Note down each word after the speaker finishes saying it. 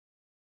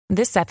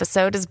This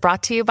episode is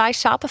brought to you by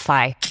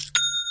Shopify.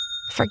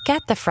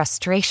 Forget the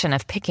frustration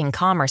of picking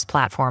commerce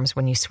platforms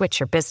when you switch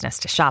your business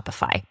to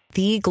Shopify,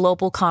 the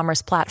global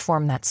commerce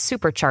platform that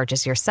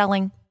supercharges your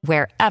selling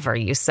wherever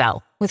you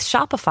sell. With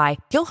Shopify,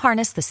 you'll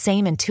harness the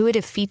same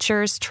intuitive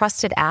features,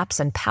 trusted apps,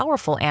 and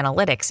powerful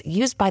analytics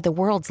used by the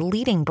world's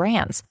leading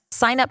brands.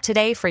 Sign up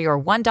today for your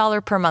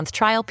 $1 per month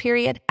trial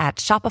period at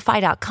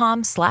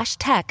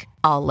shopify.com/tech,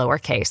 all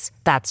lowercase.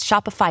 That's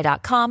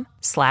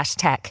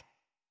shopify.com/tech.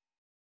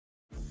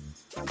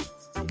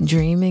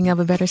 Dreaming of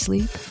a better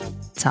sleep?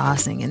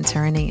 Tossing and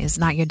turning is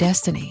not your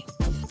destiny.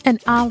 And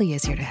Ollie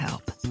is here to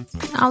help.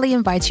 Ollie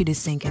invites you to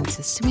sink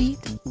into sweet,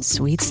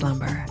 sweet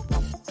slumber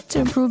to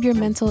improve your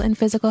mental and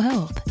physical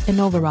health and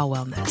overall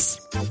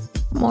wellness.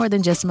 More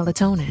than just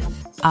melatonin,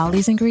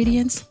 Ollie's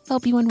ingredients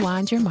help you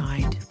unwind your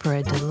mind for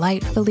a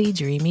delightfully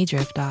dreamy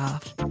drift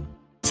off.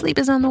 Sleep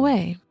is on the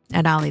way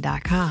at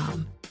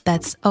Ollie.com.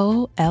 That's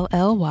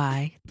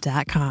OLLY.com.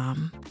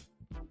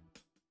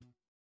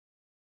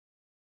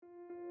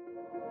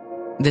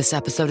 This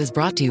episode is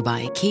brought to you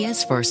by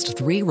Kia's first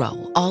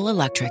three-row,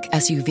 all-electric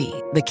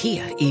SUV, the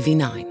Kia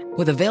EV9,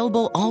 with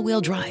available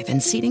all-wheel drive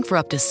and seating for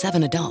up to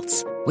 7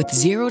 adults, with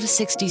 0 to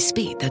 60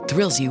 speed that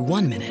thrills you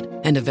 1 minute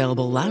and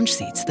available lounge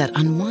seats that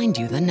unwind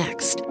you the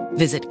next.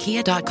 Visit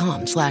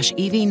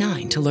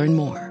kia.com/EV9 to learn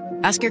more.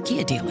 Ask your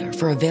Kia dealer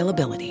for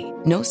availability.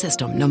 No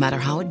system, no matter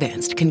how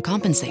advanced, can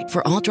compensate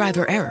for all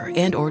driver error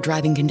and or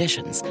driving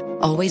conditions.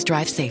 Always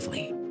drive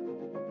safely.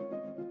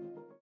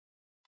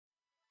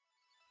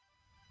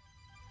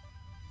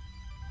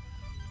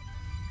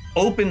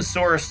 Open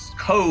source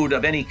code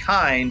of any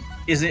kind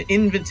is an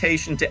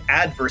invitation to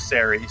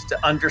adversaries to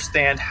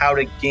understand how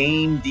to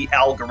game the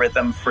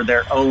algorithm for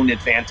their own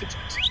advantages.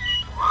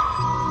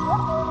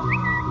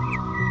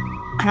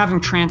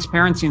 Having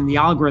transparency in the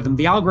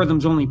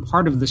algorithm's only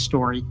part of the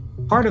story.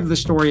 Part of the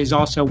story is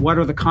also what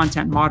are the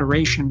content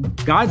moderation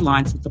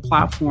guidelines that the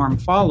platform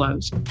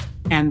follows.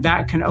 And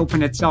that can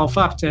open itself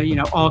up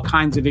to, all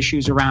kinds of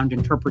issues around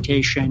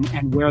interpretation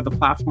and where the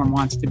platform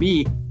wants to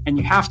be. And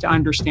you have to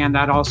understand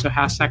that also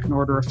has second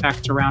order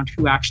effects around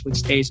who actually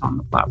stays on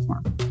the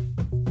platform.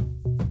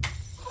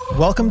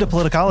 Welcome to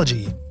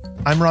Politicology.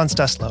 I'm Ron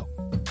Steslow.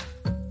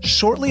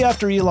 Shortly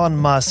after Elon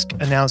Musk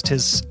announced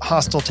his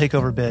hostile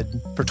takeover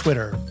bid for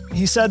Twitter,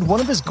 he said one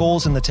of his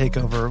goals in the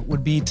takeover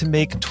would be to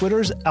make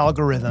Twitter's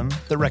algorithm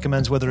that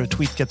recommends whether a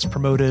tweet gets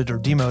promoted or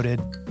demoted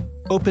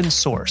open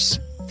source.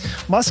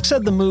 Musk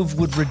said the move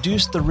would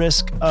reduce the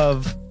risk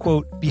of,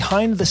 quote,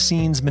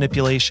 behind-the-scenes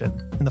manipulation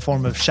in the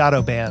form of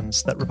shadow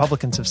bans that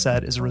Republicans have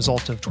said is a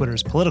result of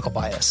Twitter's political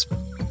bias.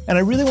 And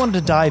I really wanted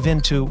to dive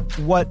into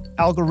what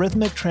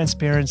algorithmic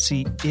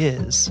transparency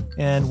is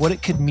and what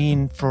it could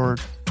mean for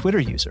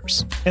Twitter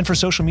users and for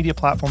social media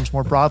platforms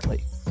more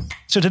broadly.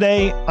 So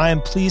today, I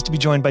am pleased to be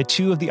joined by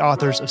two of the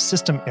authors of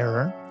System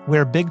Error,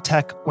 Where Big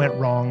Tech Went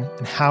Wrong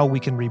and How We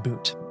Can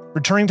Reboot.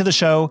 Returning to the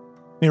show,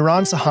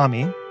 Mehran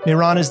Sahami.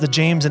 Mehran is the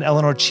James and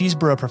Eleanor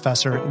Cheeseborough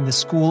Professor in the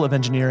School of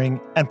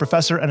Engineering and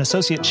Professor and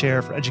Associate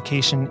Chair for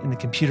Education in the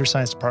Computer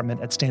Science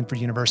Department at Stanford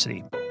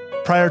University.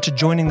 Prior to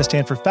joining the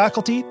Stanford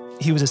faculty,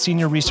 he was a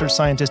senior research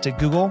scientist at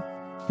Google.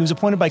 He was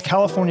appointed by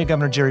California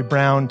Governor Jerry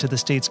Brown to the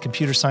state's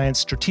Computer Science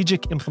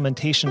Strategic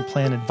Implementation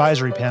Plan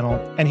Advisory Panel,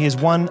 and he is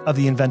one of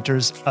the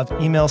inventors of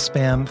email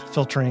spam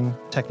filtering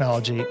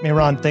technology.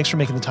 Mehran, thanks for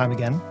making the time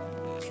again.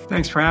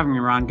 Thanks for having me,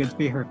 Ron. Good to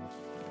be here.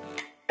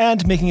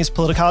 And making his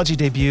Politicology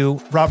debut,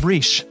 Rob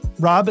Reich.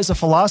 Rob is a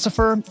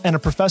philosopher and a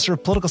professor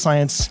of political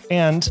science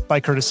and, by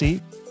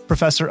courtesy,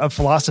 professor of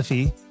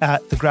philosophy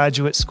at the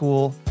Graduate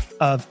School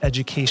of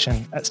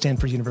Education at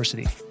Stanford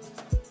University.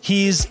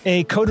 He's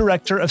a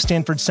co-director of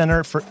Stanford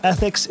Center for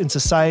Ethics in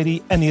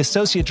Society and the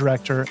associate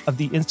director of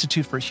the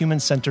Institute for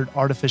Human-Centered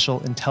Artificial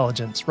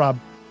Intelligence. Rob,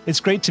 it's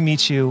great to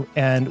meet you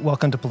and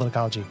welcome to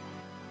Politicology.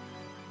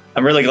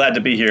 I'm really glad to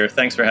be here.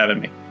 Thanks for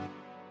having me.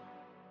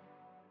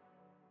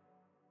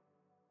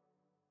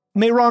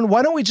 Mehran,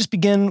 why don't we just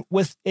begin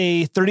with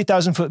a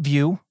 30,000-foot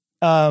view?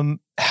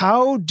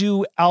 How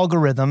do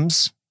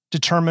algorithms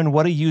determine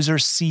what a user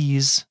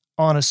sees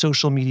on a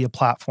social media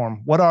platform?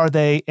 What are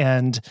they,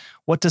 and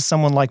what does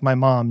someone like my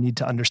mom need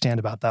to understand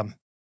about them?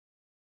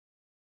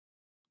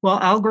 Well,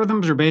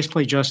 algorithms are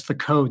basically just the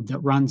code that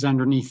runs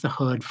underneath the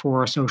hood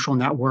for a social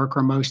network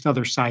or most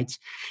other sites.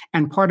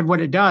 And part of what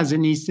it does, it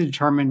needs to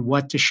determine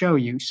what to show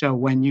you. So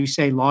when you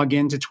say log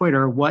into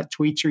Twitter, what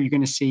tweets are you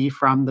going to see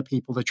from the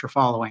people that you're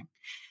following?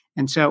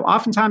 And so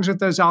oftentimes what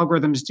those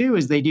algorithms do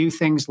is they do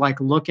things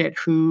like look at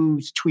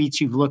whose tweets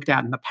you've looked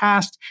at in the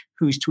past,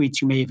 whose tweets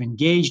you may have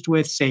engaged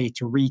with, say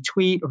to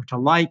retweet or to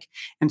like.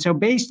 And so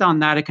based on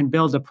that, it can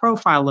build a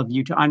profile of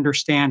you to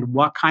understand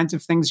what kinds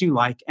of things you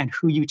like and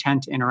who you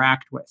tend to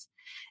interact with.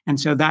 And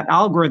so that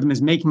algorithm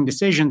is making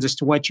decisions as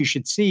to what you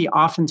should see,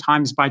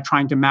 oftentimes by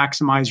trying to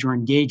maximize your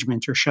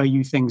engagement or show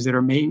you things that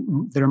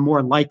are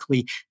more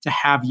likely to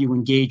have you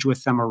engage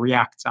with them or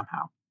react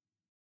somehow.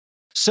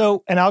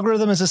 So an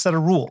algorithm is a set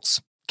of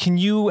rules. Can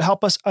you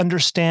help us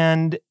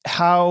understand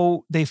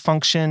how they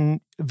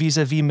function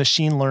vis-a-vis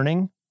machine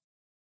learning?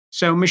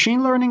 So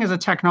machine learning is a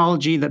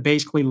technology that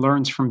basically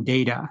learns from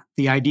data.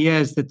 The idea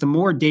is that the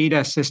more data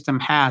a system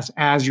has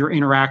as you're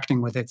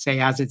interacting with it, say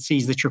as it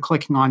sees that you're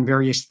clicking on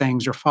various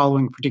things or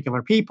following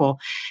particular people,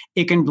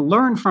 it can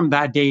learn from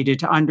that data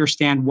to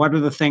understand what are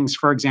the things,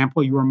 for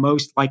example, you are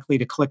most likely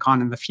to click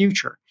on in the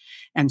future.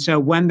 And so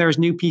when there's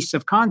new pieces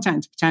of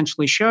content to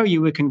potentially show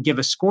you, it can give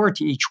a score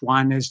to each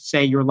one as,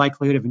 say, your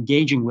likelihood of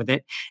engaging with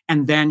it,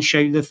 and then show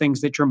you the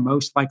things that you're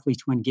most likely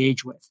to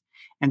engage with.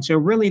 And so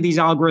really these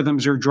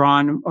algorithms are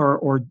drawn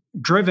or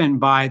driven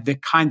by the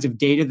kinds of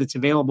data that's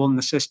available in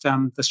the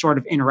system, the sort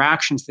of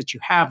interactions that you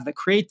have that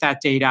create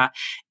that data,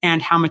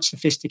 and how much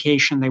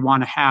sophistication they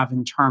want to have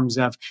in terms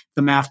of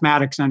the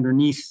mathematics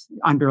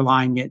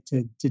underlying it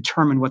to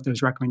determine what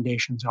those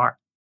recommendations are.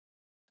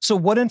 So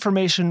what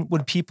information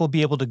would people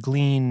be able to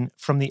glean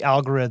from the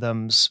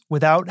algorithms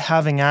without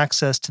having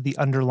access to the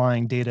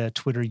underlying data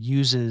Twitter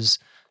uses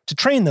to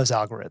train those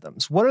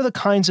algorithms? What are the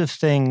kinds of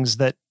things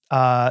that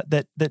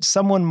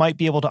someone might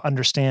be able to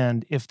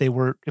understand if they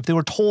were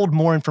told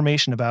more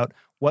information about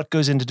what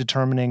goes into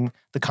determining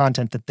the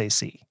content that they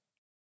see?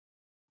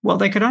 Well,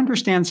 they could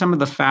understand some of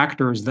the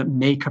factors that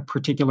make a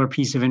particular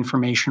piece of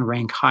information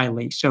rank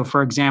highly. So,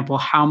 for example,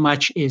 how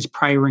much is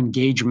prior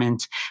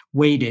engagement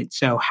weighted?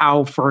 So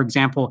how, for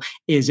example,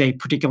 is a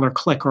particular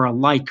click or a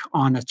like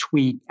on a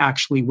tweet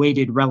actually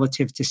weighted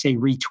relative to, say,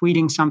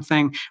 retweeting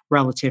something,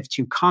 relative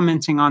to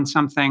commenting on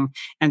something?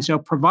 And so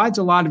it provides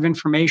a lot of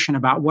information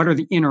about what are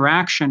the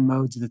interaction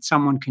modes that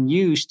someone can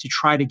use to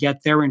try to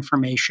get their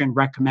information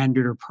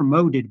recommended or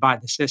promoted by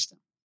the system.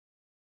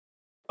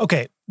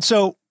 Okay,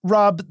 so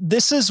Rob,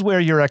 this is where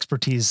your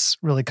expertise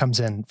really comes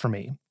in for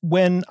me.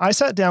 When I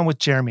sat down with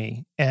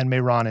Jeremy and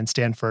Mehran in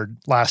Stanford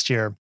last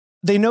year,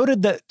 they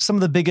noted that some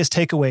of the biggest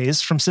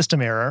takeaways from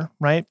System Error,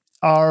 right,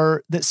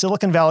 are that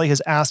Silicon Valley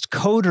has asked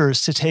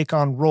coders to take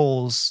on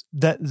roles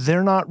that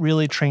they're not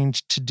really trained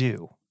to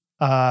do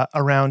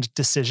around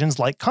decisions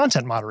like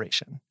content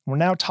moderation. We're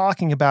now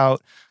talking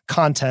about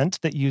content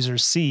that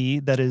users see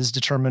that is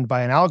determined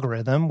by an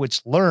algorithm,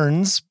 which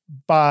learns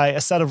by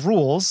a set of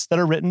rules that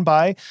are written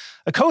by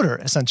a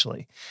coder,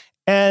 essentially.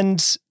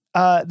 And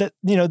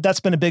that's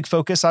been a big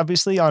focus,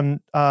 obviously, on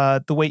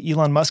the way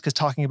Elon Musk is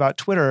talking about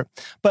Twitter.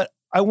 But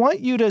I want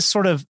you to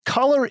sort of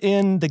color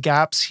in the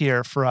gaps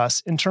here for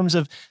us in terms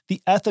of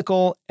the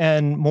ethical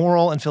and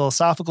moral and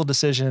philosophical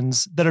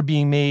decisions that are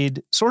being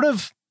made sort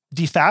of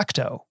de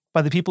facto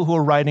by the people who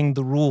are writing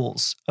the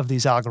rules of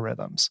these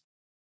algorithms.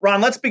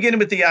 Ron, let's begin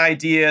with the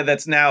idea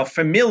that's now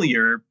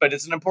familiar, but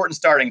it's an important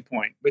starting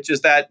point, which is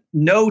that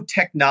no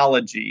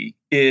technology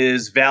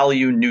is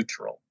value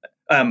neutral.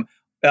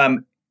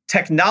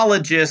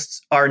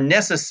 Technologists are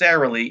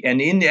necessarily and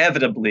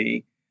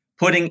inevitably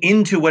putting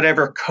into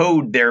whatever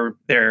code they're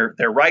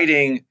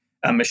writing,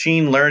 a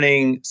machine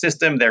learning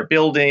system they're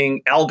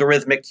building,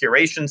 algorithmic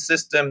curation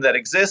system that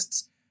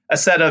exists, a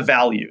set of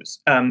values.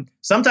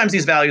 Sometimes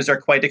these values are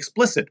quite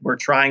explicit. We're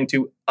trying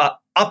to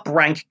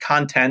uprank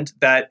content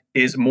that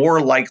is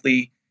more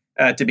likely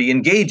to be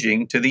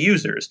engaging to the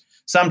users.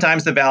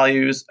 Sometimes the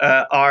values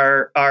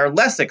are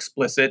less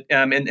explicit,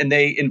 and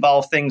they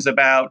involve things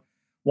about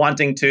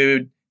wanting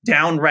to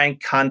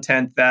downrank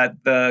content that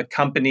the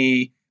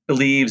company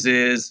believes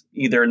is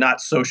either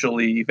not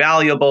socially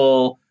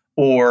valuable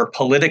or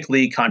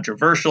politically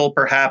controversial,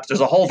 perhaps. There's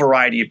a whole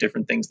variety of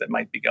different things that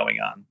might be going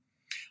on.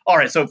 All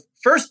right, so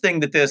first thing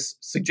that this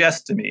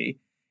suggests to me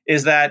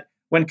is that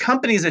when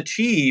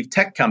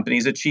tech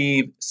companies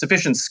achieve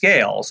sufficient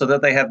scale so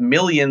that they have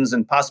millions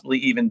and possibly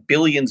even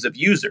billions of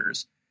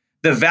users,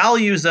 the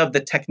values of the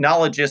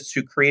technologists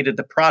who created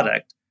the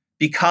product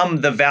become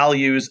the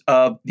values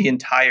of the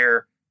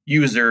entire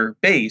user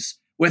base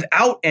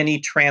without any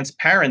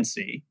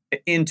transparency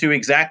into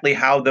exactly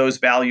how those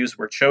values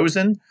were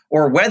chosen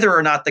or whether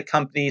or not the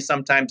company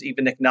sometimes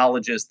even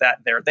acknowledges that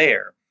they're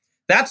there.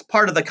 That's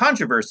part of the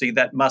controversy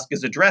that Musk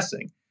is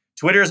addressing.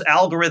 Twitter's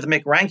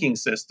algorithmic ranking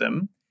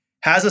system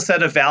has a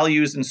set of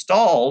values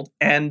installed,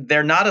 and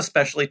they're not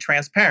especially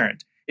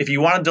transparent. If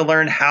you wanted to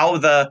learn how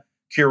the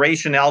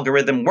curation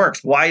algorithm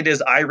works, why it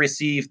is I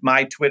receive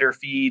my Twitter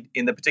feed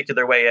in the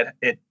particular way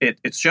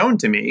it's shown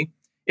to me,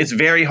 it's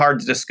very hard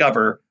to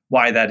discover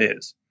why that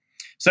is.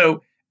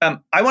 So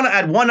I want to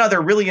add one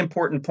other really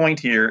important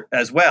point here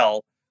as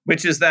well,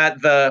 which is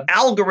that the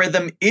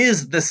algorithm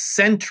is the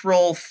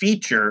central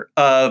feature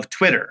of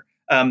Twitter.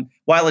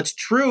 While it's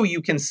true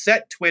you can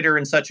set Twitter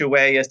in such a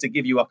way as to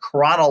give you a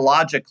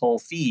chronological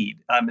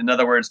feed, in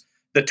other words,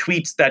 the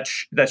tweets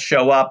that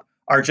show up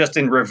are just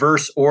in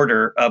reverse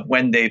order of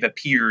when they've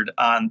appeared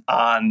on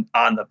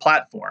the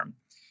platform.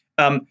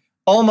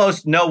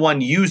 Almost no one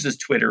uses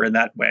Twitter in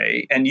that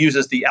way and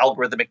uses the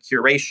algorithmic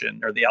curation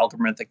or the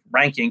algorithmic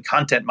ranking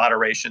content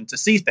moderation to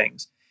see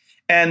things.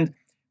 And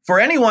for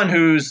anyone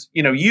who's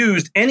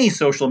used any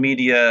social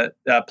media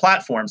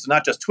platforms,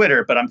 not just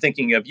Twitter, but I'm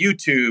thinking of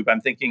YouTube,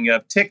 I'm thinking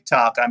of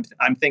TikTok,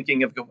 I'm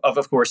thinking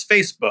of course,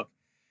 Facebook.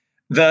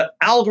 The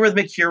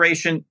algorithmic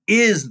curation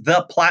is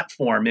the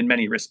platform in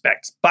many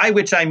respects, by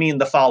which I mean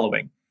the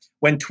following.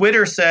 When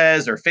Twitter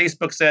says or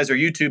Facebook says or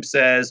YouTube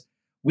says,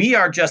 We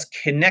are just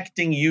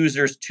connecting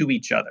users to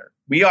each other.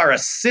 We are a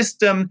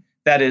system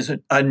that is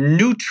a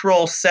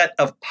neutral set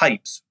of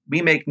pipes.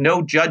 We make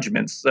no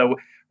judgments. So,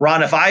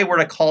 Ron, if I were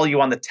to call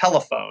you on the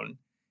telephone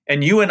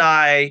and you and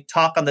I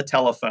talk on the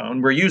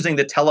telephone, we're using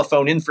the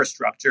telephone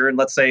infrastructure, and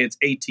let's say it's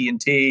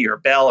AT&T or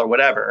Bell or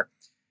whatever,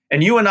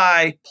 and you and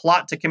I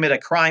plot to commit a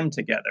crime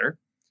together,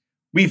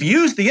 we've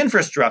used the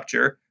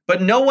infrastructure,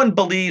 but no one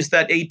believes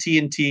that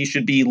AT&T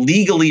should be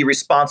legally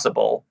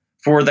responsible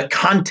for the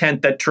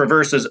content that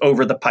traverses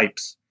over the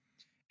pipes.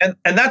 And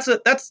that's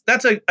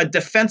a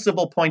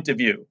defensible point of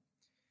view,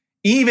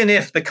 even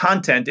if the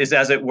content is,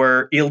 as it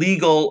were,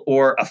 illegal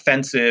or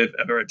offensive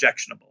or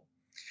objectionable.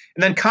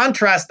 And then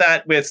contrast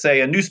that with,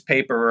 say, a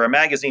newspaper or a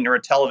magazine or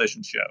a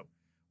television show,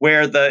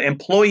 where the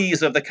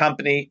employees of the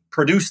company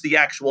produce the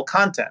actual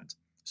content.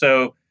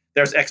 So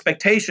there's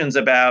expectations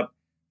about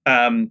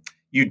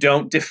you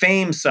don't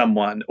defame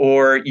someone,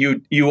 or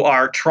you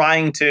are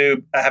trying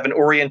to have an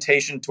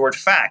orientation toward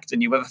fact,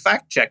 and you have a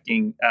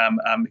fact-checking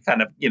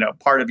kind of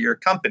part of your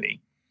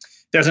company.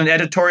 There's an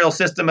editorial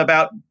system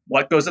about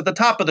what goes at the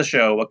top of the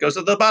show, what goes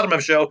at the bottom of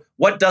the show,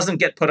 what doesn't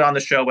get put on the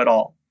show at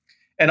all.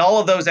 And all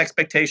of those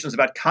expectations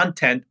about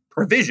content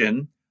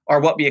provision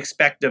are what we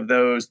expect of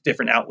those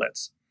different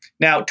outlets.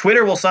 Now,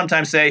 Twitter will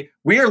sometimes say,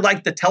 we're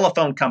like the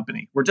telephone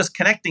company. We're just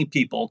connecting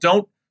people.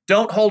 Don't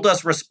hold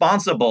us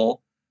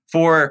responsible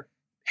for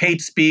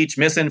hate speech,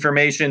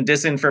 misinformation,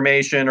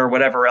 disinformation, or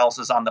whatever else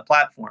is on the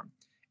platform.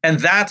 And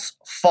that's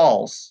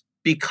false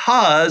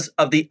because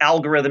of the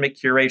algorithmic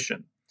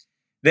curation.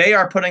 They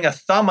are putting a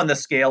thumb on the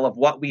scale of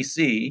what we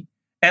see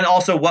and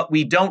also what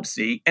we don't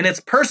see, and it's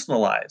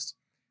personalized.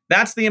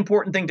 That's the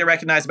important thing to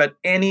recognize about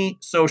any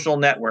social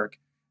network,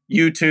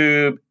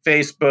 YouTube,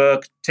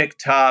 Facebook,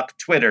 TikTok,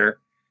 Twitter.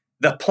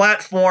 The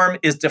platform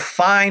is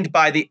defined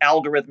by the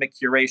algorithmic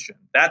curation.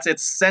 That's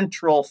its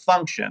central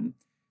function.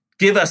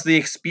 Give us the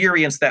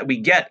experience that we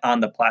get on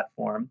the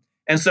platform.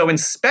 And so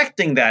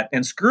inspecting that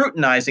and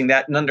scrutinizing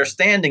that and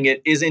understanding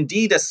it is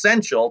indeed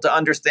essential to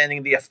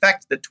understanding the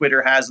effect that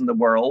Twitter has in the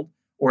world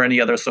or any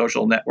other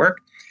social network.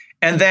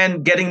 And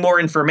then getting more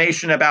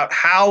information about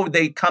how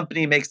the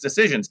company makes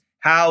decisions,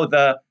 how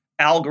the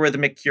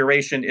algorithmic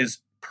curation is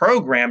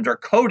programmed or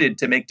coded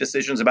to make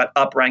decisions about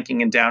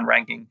up-ranking and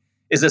down-ranking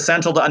is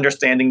essential to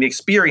understanding the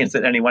experience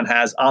that anyone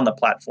has on the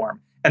platform.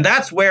 And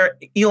that's where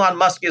Elon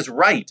Musk is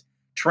right.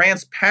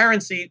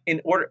 Transparency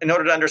in order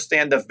to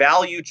understand the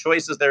value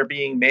choices that are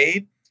being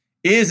made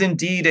is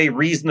indeed a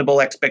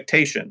reasonable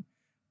expectation.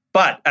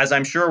 But as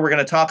I'm sure we're going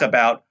to talk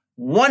about,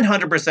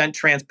 100%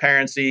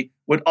 transparency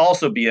would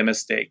also be a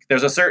mistake.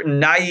 There's a certain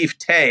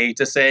naivete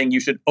to saying you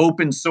should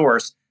open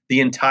source the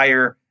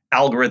entire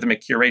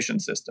algorithmic curation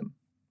system.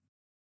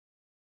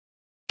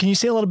 Can you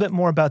say a little bit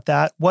more about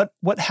that? What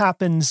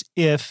happens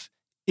if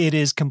it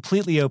is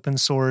completely open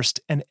sourced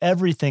and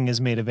everything is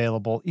made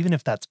available, even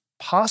if that's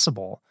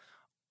possible?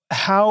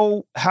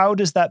 How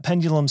does that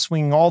pendulum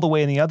swinging all the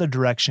way in the other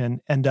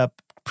direction end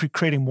up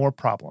creating more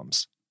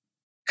problems?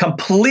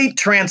 Complete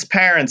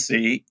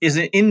transparency is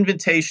an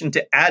invitation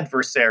to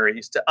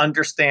adversaries to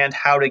understand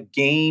how to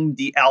game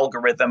the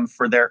algorithm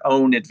for their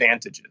own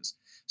advantages.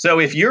 So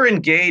if you're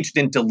engaged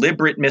in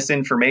deliberate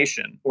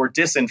misinformation or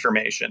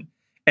disinformation,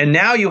 and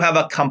now you have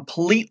a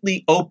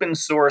completely open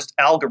sourced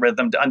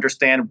algorithm to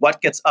understand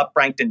what gets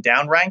up-ranked and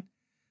down-ranked,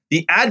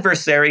 the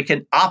adversary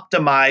can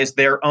optimize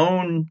their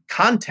own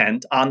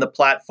content on the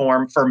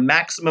platform for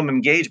maximum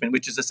engagement,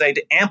 which is to say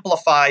to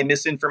amplify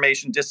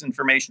misinformation,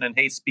 disinformation, and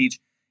hate speech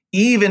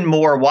even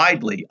more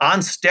widely on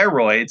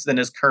steroids than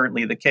is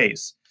currently the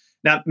case.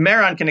 Now,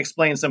 Meron can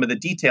explain some of the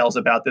details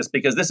about this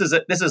because this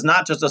is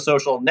not just a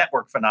social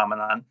network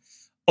phenomenon.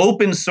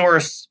 Open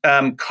source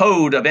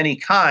code of any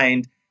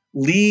kind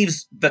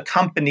leaves the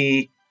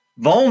company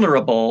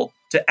vulnerable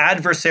to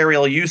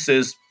adversarial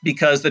uses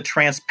because the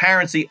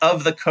transparency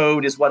of the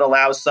code is what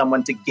allows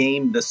someone to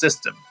game the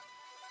system.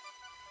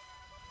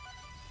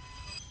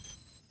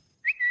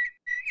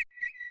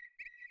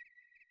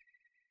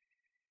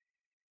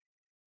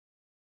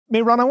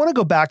 Meron, I want to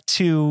go back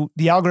to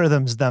the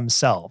algorithms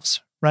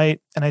themselves,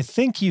 right? And I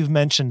think you've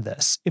mentioned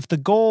this. If the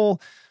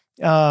goal,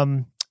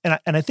 and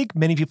I think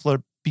many people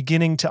are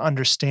beginning to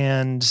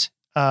understand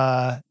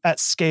at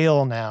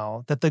scale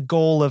now that the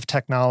goal of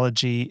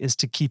technology is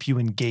to keep you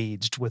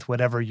engaged with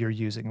whatever you're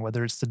using,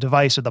 whether it's the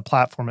device or the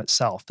platform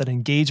itself, that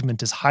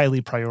engagement is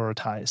highly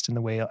prioritized in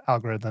the way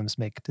algorithms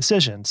make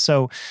decisions.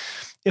 So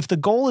if the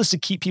goal is to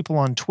keep people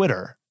on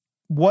Twitter,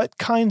 what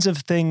kinds of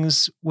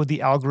things would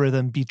the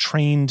algorithm be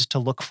trained to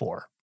look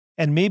for?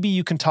 And maybe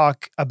you can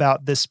talk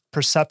about this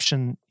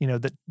perception,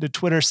 that the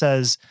Twitter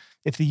says,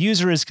 if the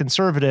user is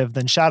conservative,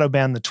 then shadow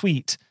ban the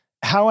tweet.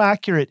 How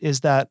accurate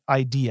is that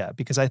idea?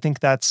 Because I think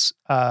that's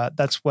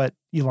what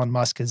Elon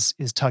Musk is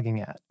tugging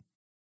at.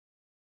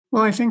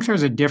 Well, I think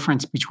there's a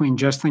difference between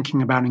just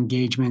thinking about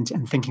engagement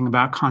and thinking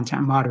about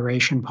content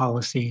moderation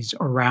policies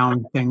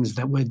around things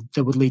that would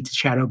lead to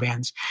shadow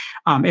bans.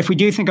 If we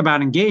do think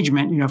about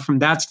engagement, from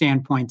that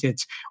standpoint,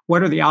 it's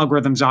what are the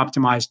algorithms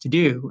optimized to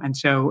do? And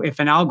so, if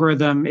an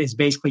algorithm is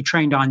basically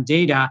trained on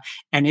data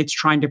and it's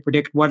trying to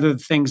predict what are the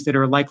things that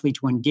are likely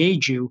to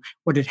engage you,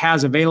 what it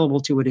has available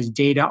to it is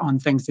data on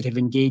things that have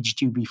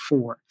engaged you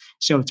before.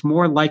 So it's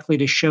more likely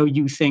to show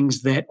you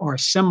things that are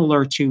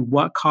similar to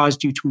what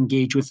caused you to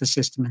engage with the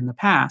system in the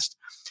past.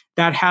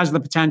 That has the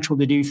potential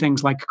to do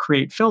things like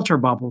create filter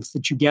bubbles,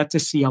 that you get to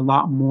see a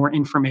lot more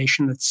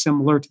information that's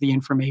similar to the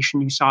information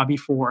you saw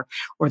before,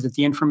 or that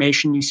the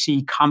information you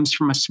see comes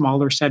from a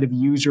smaller set of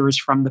users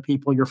from the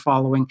people you're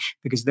following,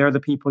 because they're the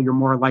people you're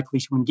more likely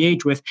to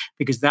engage with,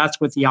 because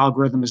that's what the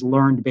algorithm has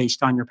learned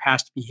based on your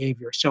past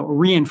behavior. So it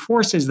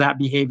reinforces that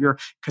behavior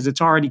because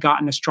it's already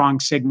gotten a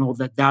strong signal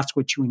that that's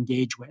what you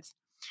engage with.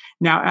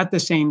 Now, at the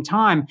same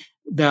time,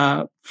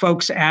 the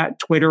folks at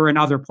Twitter and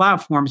other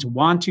platforms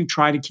want to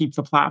try to keep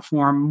the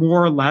platform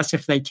more or less,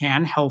 if they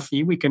can,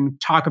 healthy. We can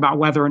talk about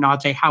whether or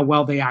not how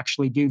well they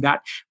actually do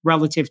that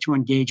relative to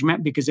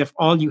engagement, because if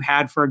all you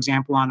had, for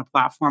example, on a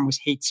platform was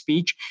hate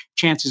speech,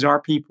 chances are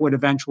people would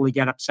eventually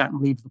get upset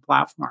and leave the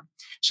platform.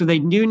 So they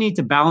do need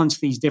to balance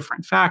these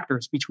different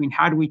factors between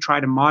how do we try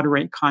to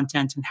moderate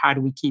content and how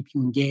do we keep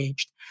you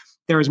engaged.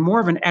 There is more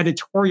of an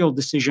editorial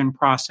decision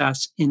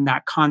process in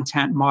that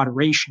content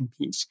moderation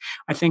piece.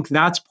 I think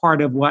that's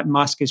part of what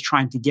Musk is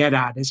trying to get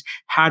at, is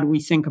how do we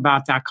think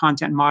about that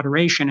content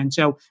moderation? And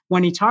so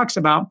when he talks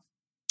about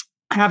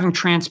having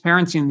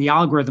transparency in the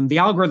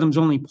algorithm's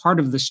only part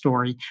of the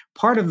story.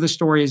 Part of the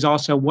story is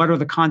also what are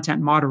the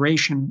content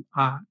moderation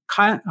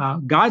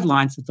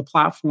guidelines that the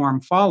platform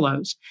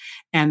follows.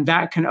 And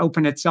that can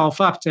open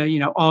itself up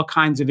to, all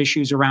kinds of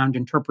issues around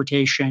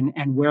interpretation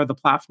and where the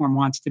platform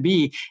wants to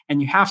be.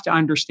 And you have to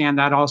understand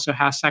that also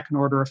has second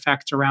order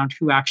effects around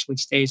who actually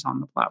stays on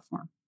the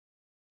platform.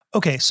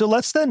 Okay, so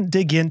let's then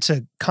dig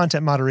into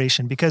content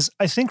moderation, because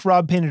I think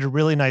Rob painted a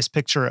really nice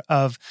picture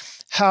of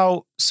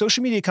how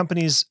social media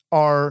companies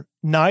are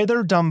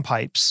neither dumb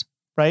pipes,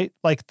 right?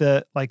 Like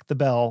the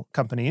Bell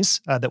companies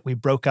that we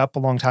broke up a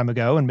long time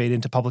ago and made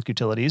into public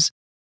utilities.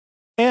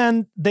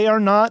 And they are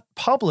not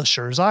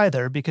publishers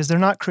either, because they're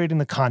not creating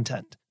the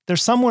content. They're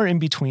somewhere in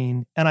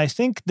between. And I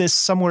think this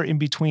somewhere in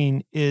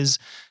between is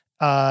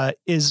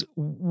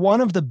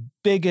one of the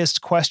biggest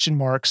question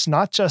marks,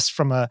 not just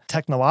from a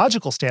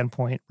technological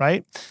standpoint,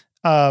 right?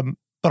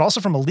 But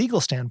also from a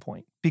legal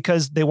standpoint,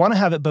 because they want to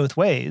have it both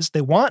ways. They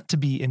want to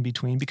be in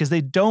between because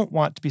they don't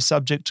want to be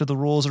subject to the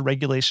rules or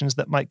regulations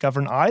that might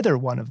govern either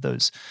one of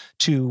those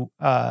two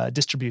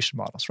distribution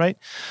models, right?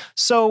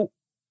 So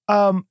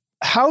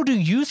how do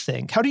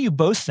you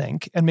both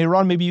think, and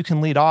Ron, maybe you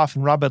can lead off,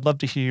 and Rob, I'd love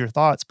to hear your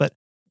thoughts, but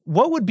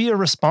what would be a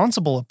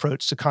responsible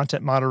approach to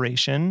content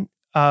moderation?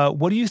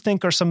 What do you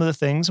think are some of the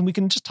things, and we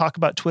can just talk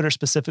about Twitter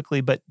specifically,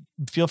 but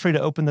feel free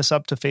to open this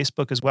up to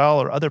Facebook as well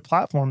or other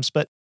platforms.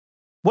 But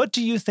what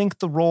do you think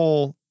the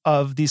role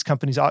of these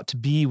companies ought to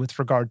be with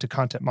regard to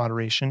content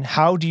moderation?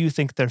 How do you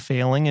think they're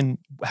failing, and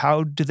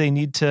how do they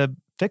need to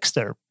fix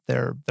their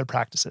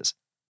practices?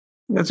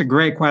 That's a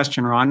great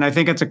question, Ron. I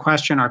think it's a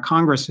question our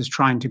Congress is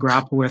trying to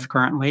grapple with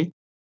currently.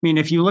 I mean,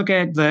 if you look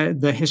at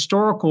the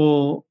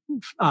historical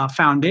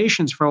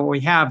foundations for what we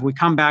have, we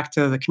come back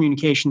to the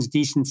Communications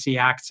Decency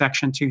Act,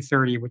 Section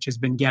 230, which has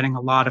been getting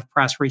a lot of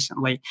press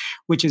recently,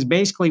 which is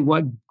basically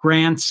what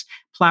grants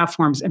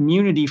platforms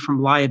immunity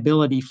from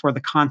liability for the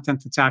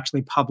content that's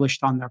actually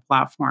published on their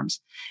platforms.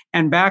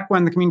 And back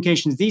when the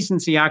Communications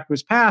Decency Act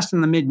was passed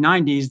in the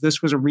mid-90s,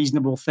 this was a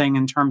reasonable thing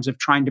in terms of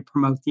trying to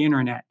promote the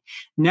internet.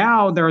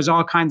 Now there is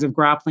all kinds of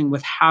grappling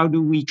with how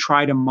do we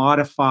try to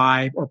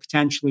modify or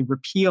potentially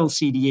repeal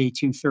CDA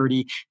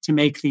 230 to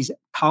make these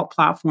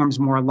platforms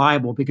more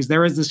liable, because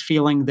there is this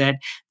feeling that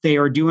they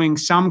are doing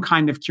some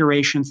kind of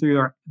curation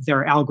through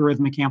their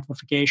algorithmic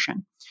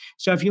amplification.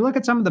 So if you look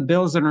at some of the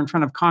bills that are in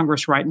front of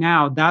Congress right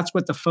now, that's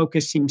what the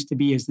focus seems to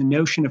be, is the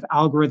notion of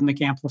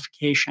algorithmic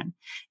amplification.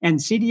 And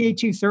CDA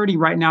 230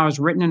 right now is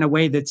written in a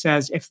way that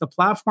says if the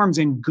platforms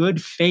in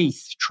good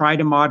faith try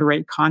to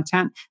moderate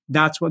content,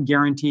 that's what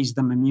guarantees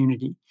them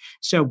immunity.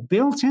 So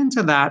built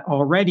into that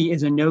already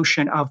is a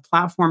notion of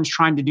platforms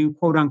trying to do,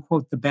 quote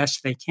unquote, the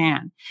best they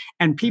can.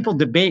 And people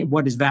debate,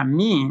 what does that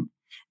mean?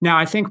 Now,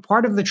 I think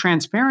part of the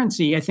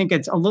transparency, I think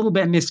it's a little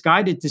bit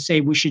misguided to say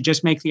we should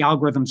just make the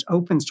algorithms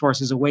open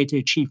source as a way to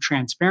achieve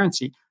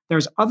transparency.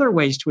 There's other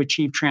ways to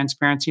achieve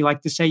transparency,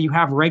 like to say you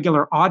have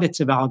regular audits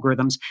of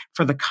algorithms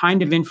for the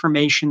kind of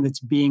information that's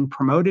being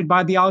promoted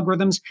by the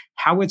algorithms,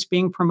 how it's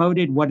being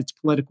promoted, what its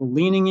political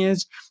leaning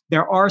is.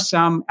 There are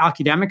some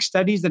academic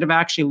studies that have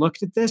actually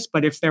looked at this,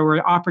 but if there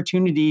were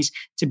opportunities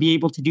to be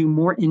able to do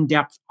more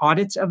in-depth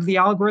audits of the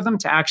algorithm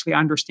to actually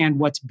understand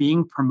what's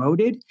being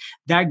promoted,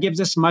 that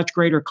gives us much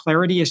greater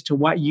clarity as to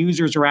what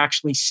users are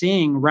actually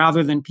seeing,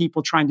 rather than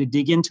people trying to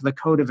dig into the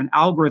code of an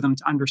algorithm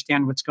to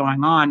understand what's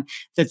going on,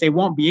 that they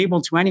won't be be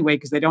able to anyway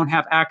because they don't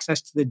have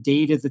access to the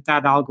data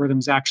that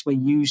algorithm's actually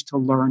used to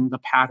learn the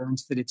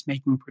patterns that it's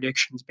making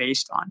predictions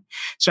based on.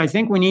 So I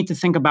think we need to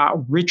think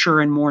about richer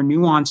and more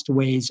nuanced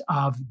ways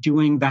of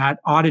doing that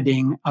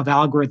auditing of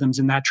algorithms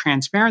and that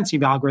transparency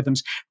of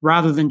algorithms,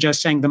 rather than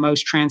just saying the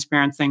most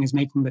transparent thing is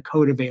making the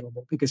code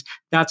available, because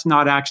that's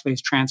not actually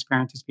as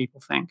transparent as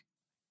people think.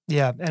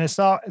 Yeah, and it's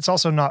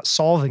also not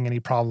solving any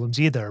problems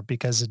either,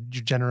 because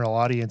your general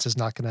audience is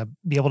not going to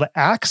be able to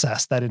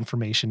access that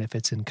information if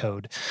it's in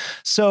code.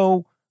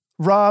 So,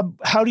 Rob,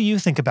 how do you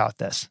think about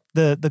this,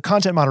 the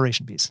content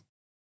moderation piece?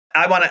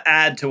 I want to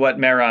add to what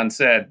Mehran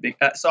said.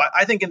 So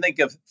I think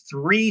of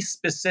three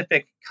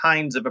specific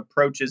kinds of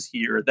approaches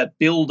here that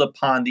build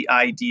upon the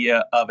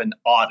idea of an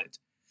audit.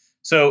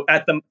 So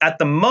at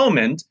the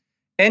moment,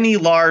 any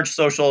large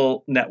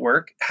social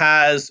network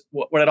has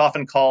what it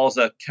often calls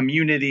a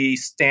community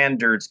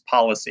standards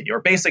policy,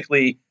 or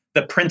basically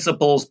the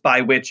principles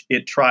by which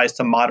it tries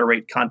to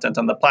moderate content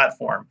on the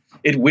platform.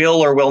 It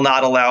will or will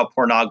not allow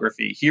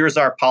pornography. Here's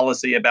our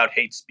policy about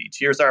hate speech.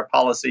 Here's our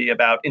policy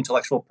about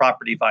intellectual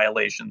property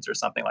violations, or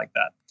something like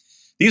that.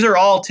 These are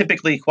all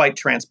typically quite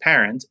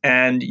transparent,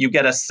 and you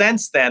get a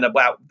sense then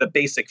about the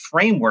basic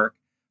framework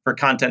for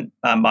content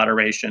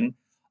moderation,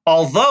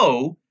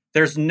 although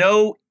there's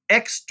no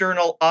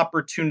external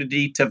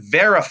opportunity to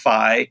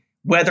verify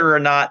whether or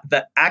not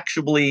the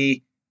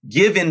actually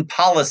given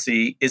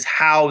policy is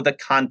how the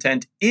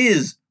content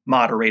is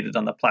moderated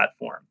on the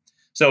platform.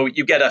 So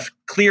you get a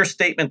clear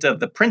statement of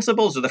the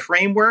principles or the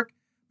framework,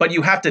 but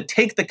you have to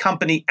take the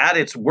company at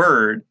its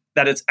word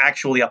that it's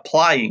actually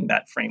applying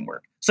that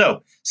framework.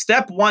 So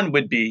step one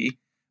would be,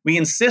 we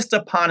insist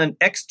upon an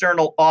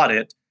external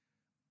audit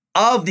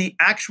of the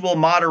actual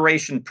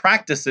moderation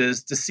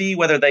practices to see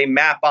whether they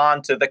map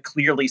onto the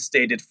clearly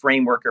stated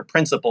framework or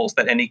principles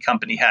that any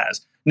company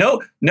has.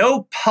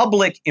 No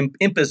public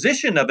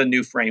imposition of a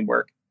new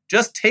framework.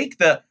 Just take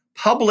the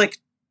public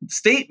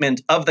statement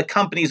of the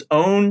company's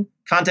own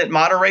content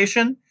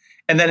moderation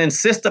and then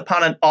insist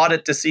upon an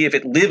audit to see if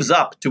it lives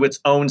up to its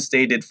own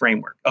stated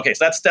framework. Okay,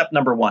 so that's step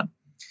number one.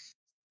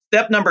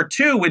 Step number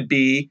two would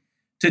be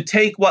to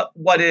take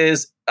what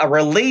is a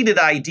related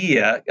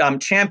idea,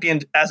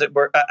 championed as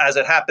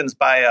it happens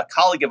by a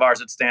colleague of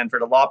ours at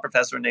Stanford, a law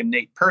professor named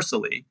Nate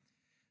Persily,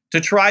 to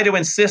try to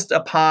insist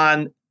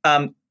upon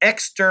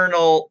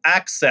external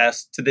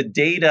access to the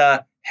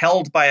data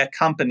held by a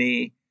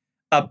company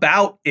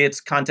about its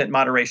content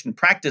moderation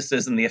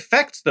practices and the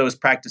effects those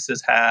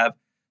practices have,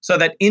 so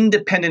that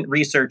independent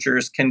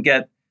researchers can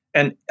get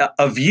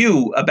a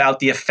view about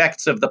the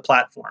effects of the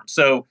platform.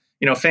 So,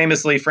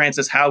 famously,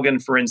 Frances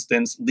Haugen, for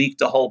instance, leaked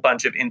a whole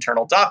bunch of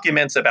internal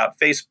documents about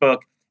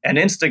Facebook and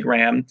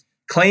Instagram,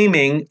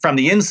 claiming from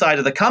the inside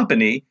of the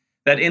company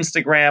that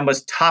Instagram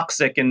was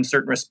toxic in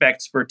certain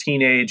respects for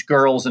teenage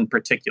girls in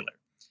particular.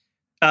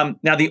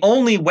 Now, the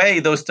only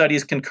way those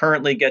studies can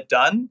currently get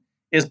done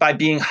is by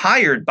being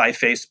hired by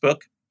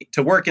Facebook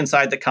to work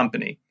inside the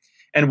company.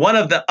 And one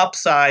of the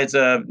upsides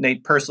of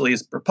Nate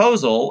Persily's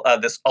proposal,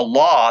 a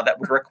law that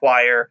would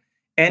require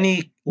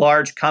any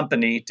large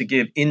company to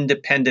give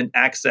independent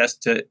access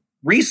to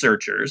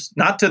researchers,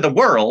 not to the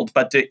world,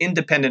 but to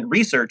independent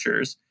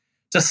researchers,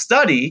 to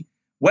study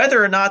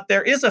whether or not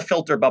there is a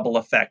filter bubble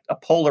effect, a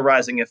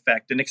polarizing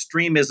effect, an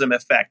extremism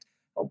effect.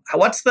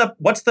 What's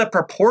the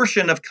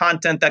proportion of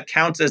content that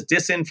counts as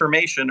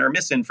disinformation or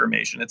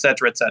misinformation, et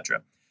cetera, et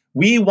cetera?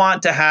 We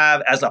want to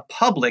have, as a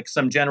public,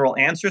 some general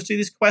answers to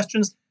these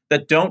questions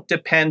that don't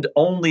depend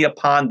only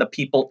upon the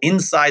people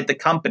inside the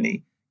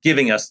company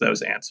giving us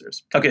those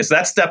answers. Okay, so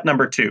that's step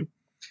number two.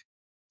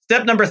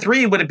 Step number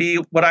three would be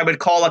what I would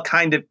call a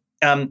kind of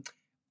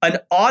an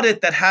audit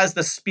that has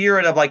the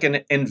spirit of like an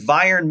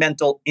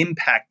environmental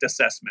impact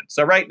assessment.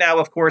 So right now,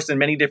 of course, in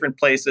many different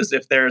places,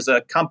 if there's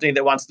a company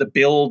that wants to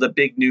build a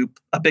big new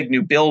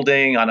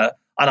building on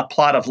a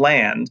plot of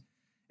land,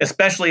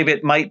 especially if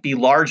it might be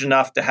large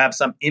enough to have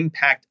some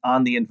impact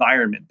on the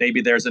environment. Maybe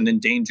there's an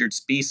endangered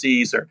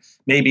species, or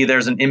maybe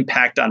there's an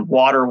impact on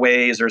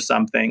waterways or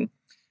something.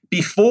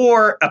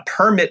 Before a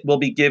permit will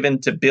be given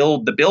to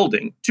build the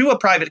building to a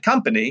private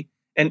company,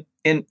 an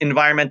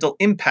environmental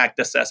impact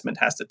assessment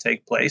has to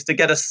take place to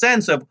get a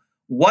sense of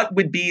what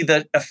would be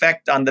the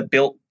effect on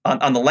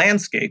the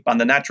landscape, on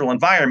the natural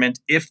environment,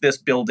 if this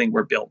building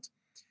were built.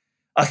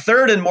 A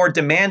third and more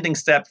demanding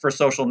step for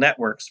social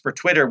networks, for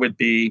Twitter, would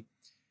be,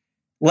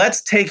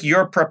 let's take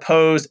your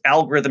proposed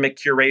algorithmic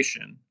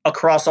curation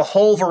across a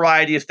whole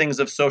variety of things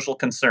of social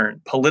concern,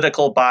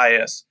 political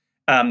bias,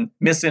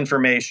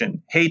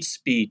 misinformation, hate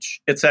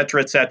speech, et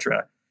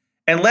cetera,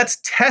 and let's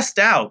test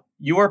out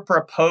your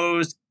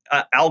proposed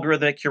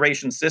algorithmic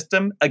curation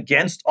system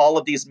against all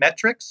of these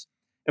metrics.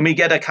 And we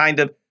get a kind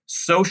of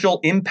social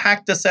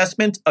impact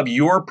assessment of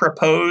your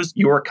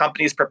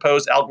company's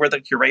proposed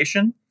algorithmic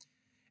curation.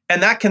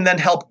 And that can then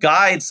help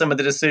guide some of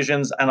the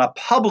decisions on a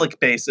public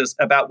basis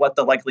about what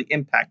the likely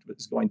impact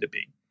is going to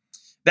be.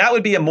 That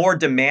would be a more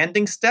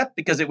demanding step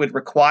because it would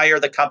require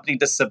the company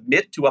to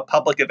submit to a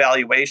public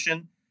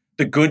evaluation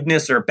the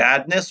goodness or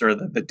badness or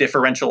the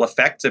differential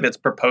effects of its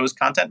proposed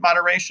content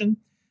moderation.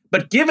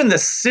 But given the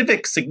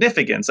civic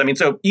significance, I mean,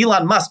 so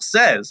Elon Musk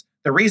says,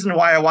 the reason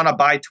why I want to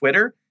buy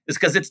Twitter is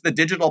because it's the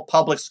digital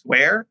public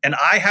square, and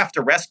I have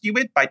to rescue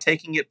it by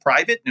taking it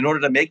private in order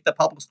to make the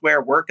public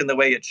square work in the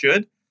way it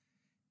should.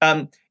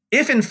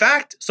 If, in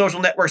fact,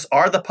 social networks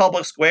are the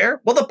public square,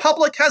 well, the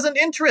public has an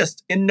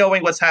interest in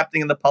knowing what's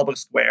happening in the public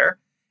square,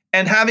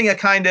 and having a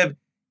kind of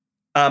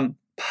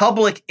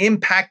public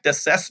impact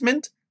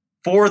assessment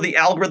for the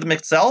algorithm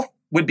itself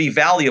would be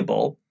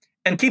valuable.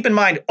 And keep in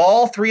mind,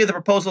 all three of the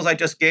proposals I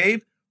just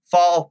gave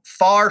fall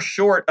far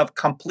short of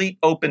complete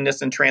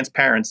openness and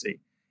transparency.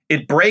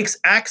 It breaks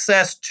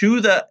access to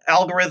the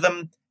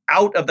algorithm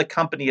out of the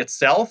company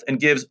itself and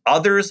gives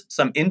others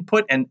some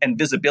input and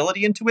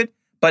visibility into it,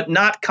 but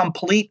not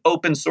complete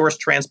open source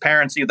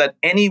transparency that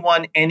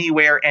anyone,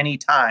 anywhere,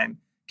 anytime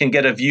can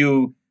get a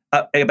view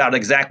about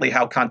exactly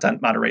how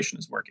content moderation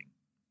is working.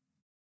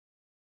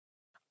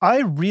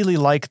 I really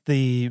like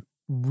the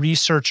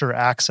researcher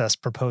access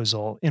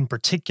proposal in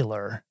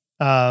particular.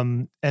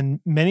 And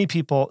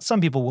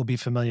some people will be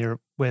familiar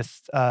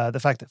with the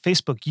fact that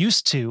Facebook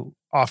used to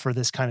offer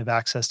this kind of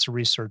access to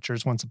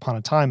researchers once upon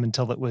a time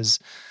until it was,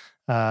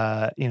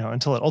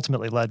 until it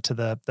ultimately led to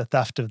the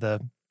theft of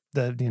the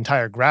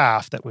entire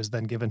graph that was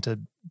then given to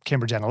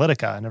Cambridge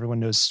Analytica, and everyone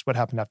knows what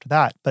happened after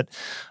that. But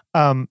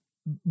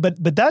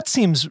that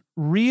seems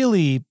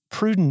really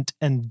prudent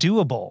and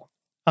doable.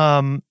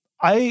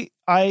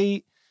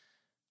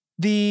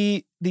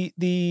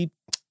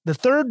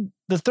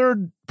 The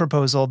third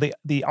proposal,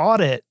 the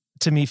audit,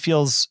 to me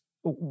feels,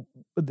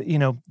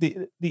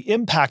 the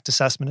impact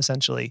assessment,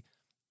 essentially,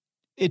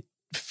 it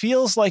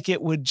feels like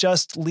it would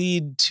just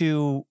lead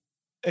to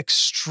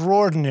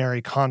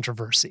extraordinary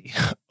controversy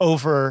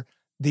over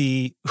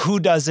the who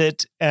does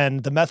it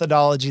and the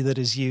methodology that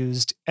is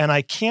used. And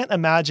I can't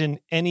imagine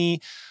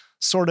any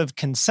sort of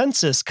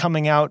consensus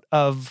coming out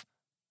of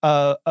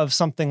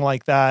something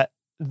like that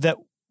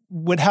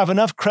would have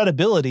enough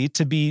credibility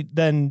to be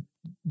then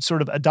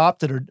sort of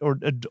adopted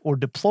or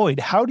deployed.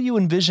 How do you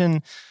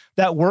envision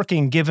that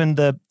working given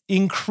the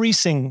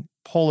increasing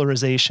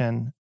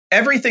polarization?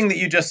 Everything that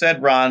you just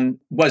said, Ron,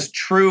 was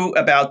true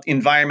about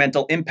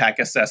environmental impact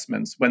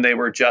assessments when they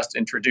were just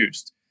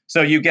introduced.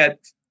 So you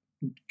get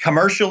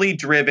commercially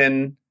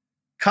driven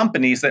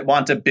companies that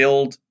want to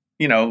build,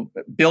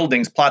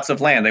 buildings, plots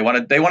of land.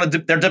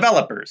 They're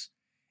developers.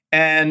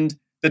 And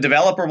the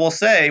developer will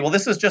say, well,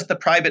 this is just the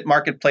private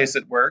marketplace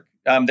at work.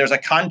 There's a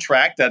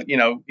contract that,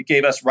 it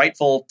gave us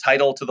rightful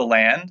title to the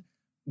land.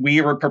 We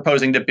were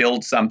proposing to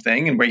build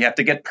something and where you have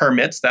to get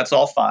permits. That's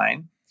all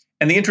fine.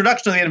 And the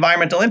introduction of the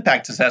environmental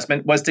impact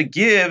assessment was to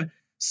give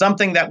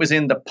something that was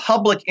in the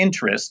public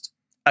interest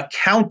a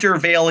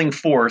countervailing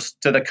force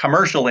to the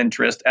commercial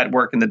interest at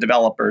work in the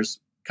developers,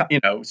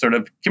 sort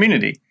of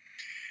community.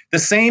 The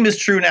same is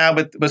true now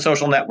with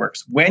social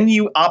networks. When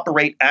you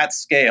operate at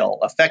scale,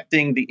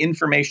 affecting the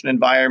information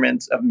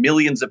environments of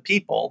millions of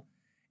people,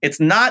 it's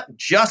not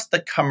just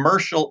the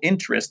commercial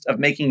interest of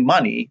making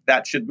money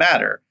that should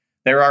matter.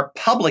 There are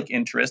public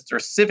interests or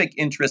civic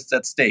interests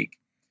at stake.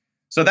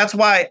 So that's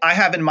why I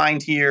have in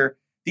mind here,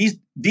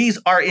 these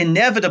are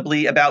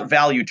inevitably about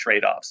value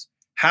trade-offs.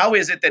 How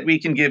is it that we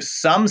can give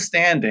some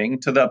standing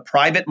to the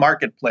private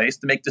marketplace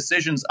to make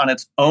decisions on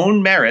its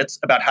own merits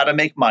about how to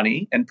make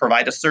money and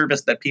provide a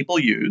service that people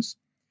use,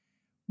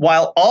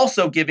 while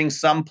also giving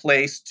some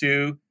place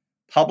to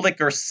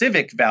public or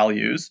civic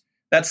values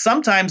that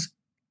sometimes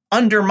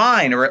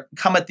undermine or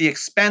come at the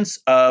expense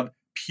of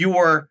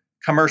pure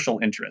commercial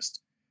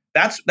interest?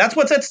 That's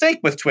what's at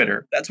stake with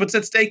Twitter. That's what's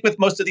at stake with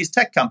most of these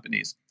tech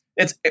companies.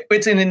 It's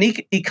in an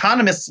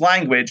economist's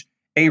language,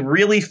 a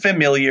really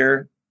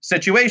familiar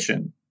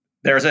situation.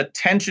 There's a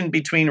tension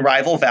between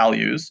rival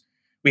values.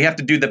 We have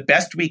to do the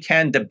best we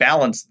can to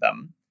balance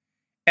them.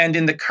 And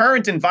in the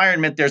current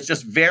environment, there's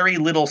just very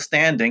little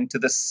standing to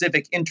the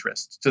civic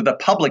interest, to the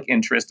public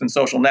interest in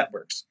social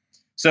networks.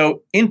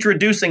 So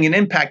introducing an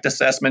impact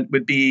assessment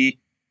would be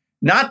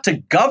not to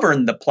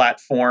govern the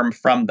platform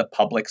from the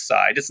public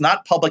side. It's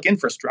not public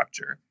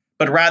infrastructure,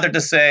 but rather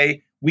to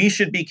say we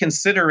should be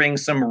considering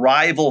some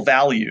rival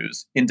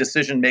values in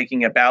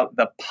decision-making about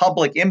the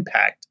public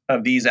impact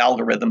of these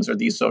algorithms or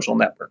these social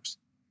networks.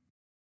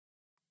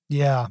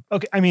 Yeah.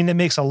 Okay. I mean, it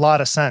makes a lot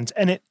of sense.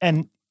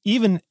 And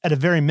even at a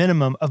very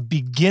minimum of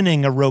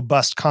beginning a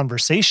robust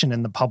conversation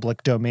in the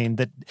public domain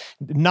that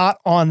not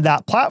on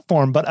that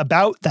platform, but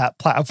about that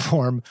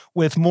platform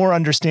with more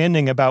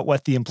understanding about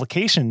what the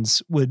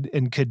implications would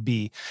and could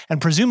be.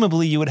 And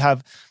presumably you would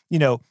have,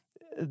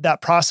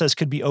 that process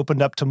could be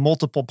opened up to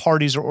multiple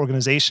parties or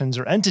organizations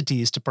or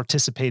entities to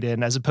participate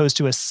in, as opposed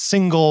to a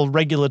single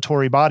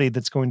regulatory body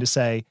that's going to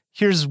say,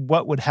 here's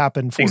what would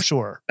happen for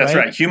sure. That's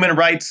right. Human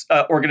rights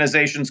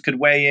organizations could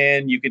weigh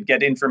in. You could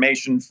get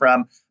information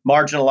from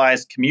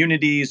marginalized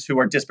communities who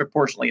are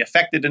disproportionately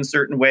affected in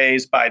certain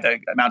ways by the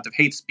amount of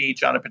hate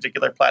speech on a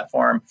particular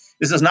platform.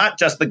 This is not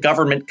just the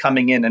government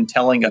coming in and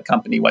telling a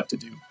company what to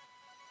do.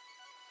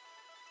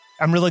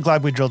 I'm really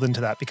glad we drilled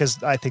into that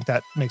because I think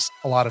that makes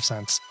a lot of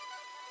sense.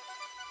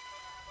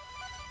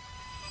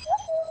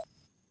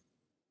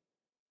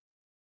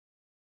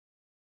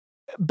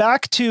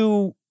 back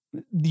to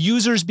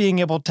users being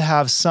able to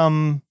have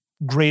some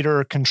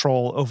greater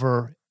control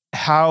over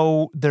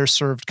how they're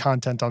served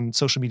content on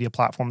social media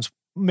platforms.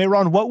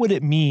 Mehran, what would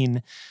it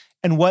mean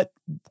and what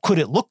could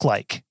it look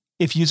like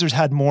if users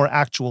had more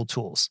actual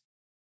tools?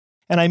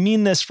 And I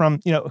mean this from,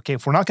 okay,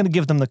 if we're not going to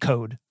give them the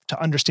code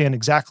to understand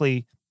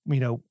exactly,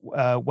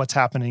 what's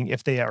happening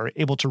if they are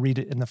able to read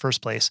it in the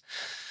first place,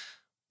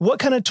 what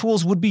kind of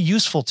tools would be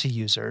useful to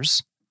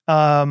users?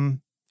 And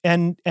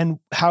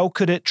how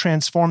could it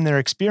transform their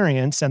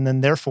experience and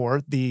then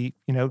therefore the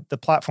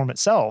platform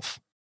itself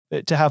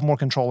to have more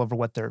control over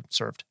what they're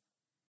served?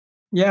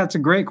 Yeah, it's a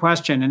great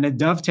question. And it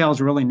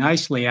dovetails really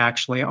nicely,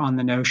 actually, on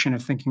the notion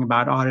of thinking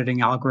about auditing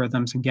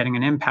algorithms and getting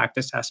an impact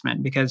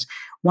assessment. Because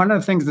one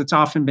of the things that's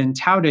often been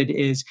touted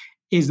is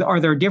are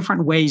there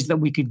different ways that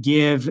we could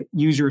give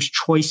users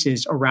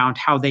choices around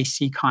how they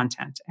see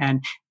content?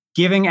 And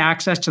giving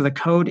access to the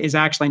code is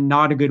actually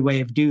not a good way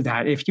of do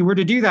that. If you were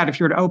to do that, if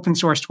you were to open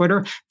source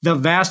Twitter, the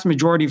vast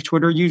majority of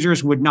Twitter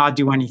users would not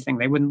do anything.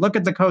 They wouldn't look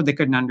at the code. They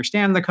couldn't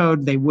understand the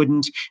code. They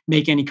wouldn't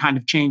make any kind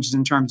of changes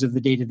in terms of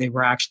the data they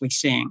were actually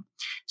seeing.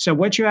 So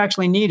what you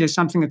actually need is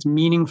something that's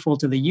meaningful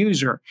to the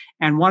user.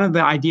 And one of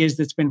the ideas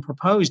that's been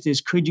proposed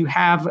is, could you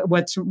have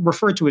what's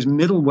referred to as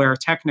middleware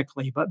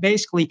technically, but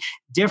basically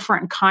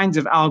different kinds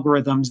of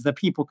algorithms that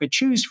people could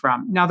choose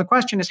from. Now, the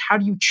question is, how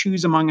do you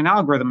choose among an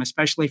algorithm,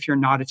 especially if you're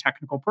not a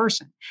technical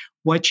person?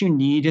 What you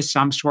need is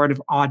some sort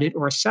of audit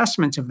or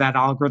assessment of that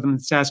algorithm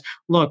that says,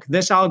 look,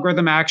 this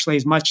algorithm actually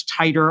is much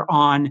tighter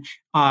on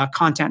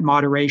content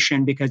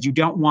moderation because you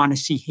don't want to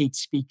see hate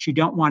speech. You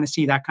don't want to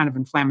see that kind of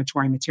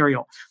inflammatory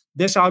material.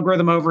 This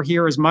algorithm over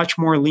here is much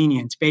more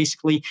lenient.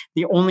 Basically,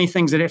 the only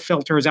things that it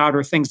filters out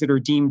are things that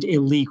are deemed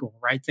illegal,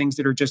 right? Things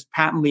that are just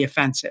patently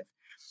offensive.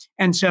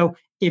 And so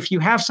if you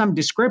have some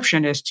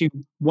description as to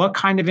what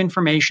kind of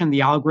information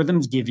the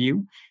algorithms give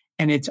you,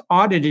 and it's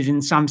audited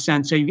in some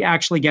sense, so you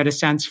actually get a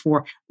sense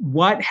for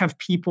what have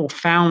people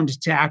found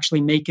to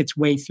actually make its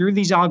way through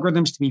these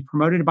algorithms, to be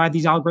promoted by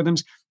these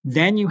algorithms,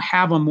 then you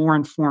have a more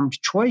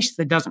informed choice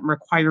that doesn't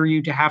require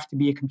you to have to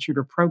be a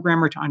computer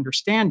programmer to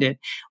understand it.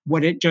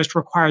 What it just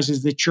requires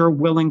is that you're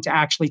willing to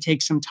actually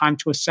take some time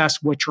to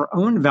assess what your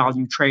own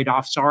value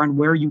trade-offs are and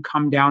where you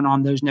come down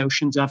on those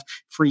notions of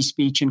free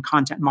speech and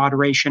content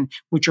moderation,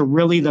 which are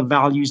really the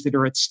values that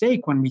are at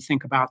stake when we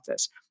think about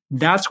this.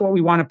 That's what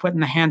we want to put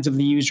in the hands of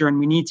the user, and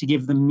we need to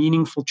give them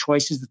meaningful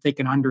choices that they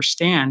can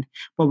understand.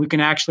 But we can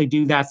actually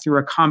do that through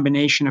a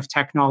combination of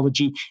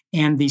technology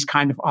and these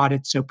kind of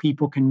audits so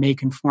people can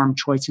make informed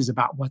choices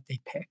about what they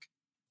pick.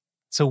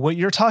 So what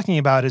you're talking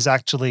about is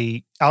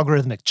actually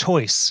algorithmic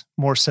choice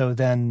more so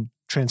than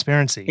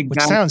transparency, Exactly.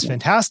 Which sounds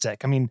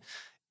fantastic. I mean,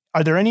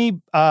 are there any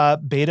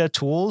beta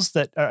tools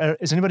that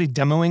is anybody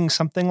demoing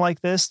something like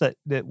this that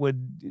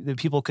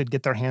people could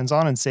get their hands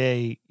on and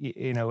say,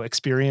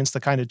 experience the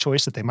kind of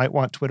choice that they might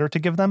want Twitter to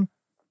give them?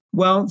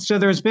 Well, so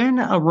there's been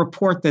a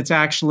report that's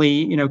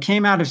actually,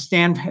 came out of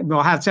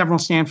had several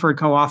Stanford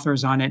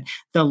co-authors on it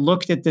that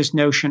looked at this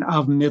notion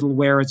of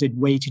middleware as a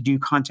way to do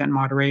content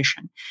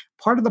moderation.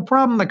 Part of the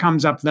problem that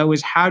comes up, though,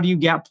 is how do you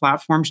get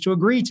platforms to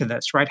agree to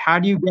this, right? How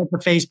do you get the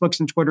Facebooks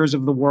and Twitters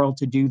of the world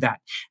to do that?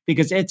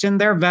 Because it's in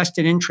their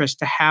vested interest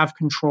to have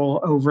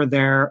control over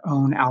their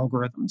own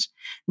algorithms.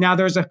 Now,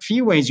 there's a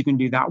few ways you can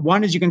do that.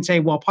 One is you can say,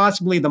 well,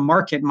 possibly the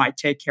market might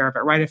take care of it,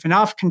 right? If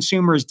enough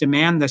consumers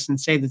demand this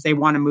and say that they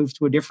want to move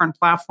to a different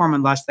platform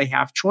unless they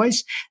have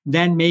choice,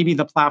 then maybe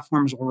the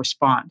platforms will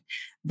respond.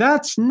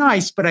 That's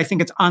nice, but I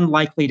think it's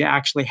unlikely to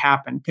actually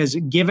happen because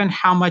given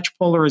how much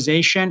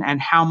polarization and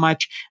how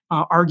much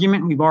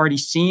argument we've already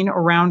seen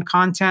around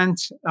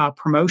content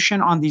promotion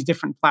on these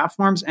different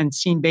platforms and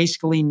seen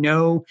basically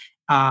no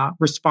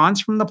response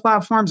from the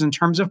platforms in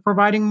terms of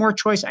providing more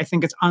choice, I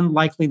think it's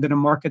unlikely that a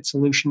market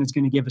solution is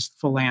going to give us the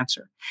full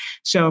answer.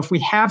 So if we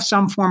have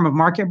some form of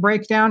market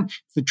breakdown,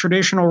 the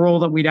traditional role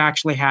that we'd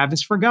actually have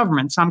is for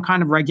government, some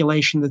kind of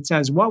regulation that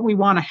says what we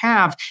want to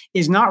have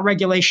is not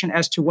regulation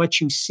as to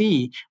what you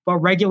see, but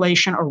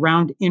regulation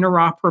around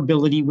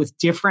interoperability with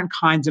different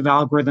kinds of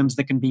algorithms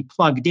that can be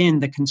plugged in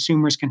that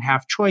consumers can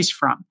have choice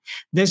from.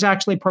 This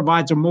actually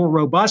provides a more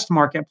robust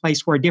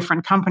marketplace where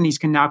different companies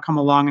can now come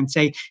along and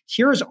say,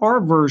 here's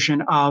our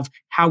version of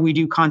how we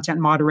do content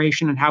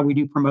moderation and how we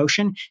do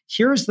promotion.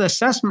 Here's the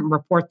assessment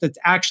report that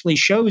actually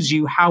shows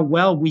you how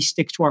well we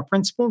stick to our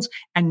principles,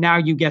 and now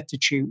you get to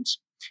choose.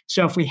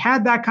 So if we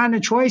had that kind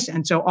of choice,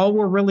 and so all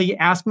we're really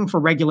asking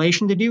for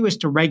regulation to do is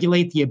to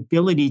regulate the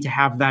ability to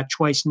have that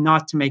choice,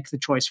 not to make the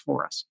choice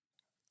for us.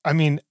 I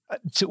mean,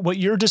 what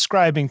you're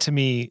describing to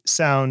me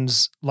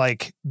sounds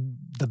like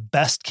the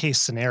best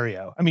case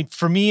scenario. I mean,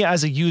 for me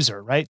as a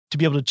user, right, to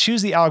be able to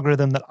choose the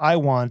algorithm that I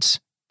want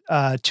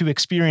to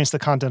experience the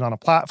content on a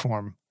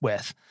platform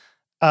with.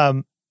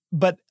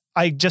 But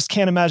I just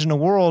can't imagine a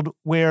world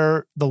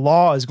where the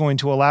law is going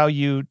to allow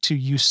you to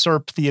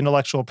usurp the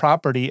intellectual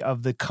property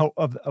of the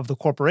of the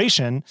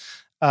corporation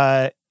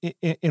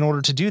in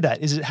order to do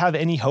that. Does it have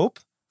any hope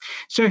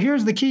So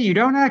here's the key. You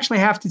don't actually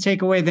have to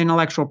take away the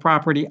intellectual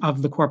property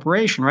of the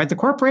corporation, right? The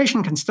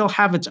corporation can still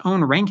have its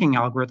own ranking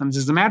algorithms.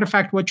 As a matter of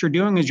fact, what you're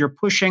doing is you're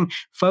pushing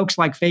folks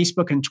like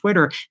Facebook and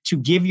Twitter to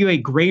give you a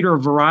greater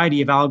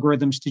variety of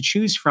algorithms to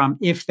choose from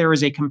if there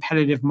is a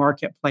competitive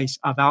marketplace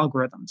of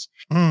algorithms.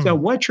 So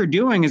what you're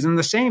doing is in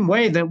the same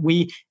way that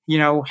we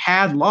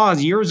had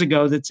laws years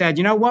ago that said,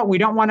 you know what, we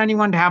don't want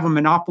anyone to have a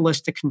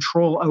monopolistic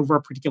control over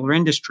a particular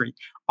industry.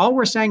 All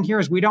we're saying here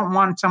is we don't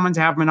want someone to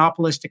have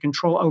monopolistic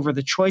control over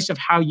the choice of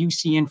how you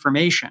see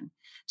information.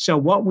 So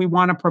what we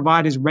want to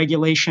provide is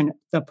regulation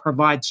that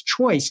provides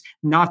choice,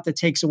 not that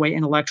takes away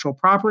intellectual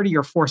property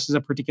or forces a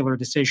particular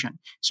decision.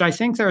 So I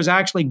think there's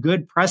actually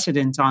good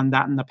precedent on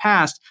that in the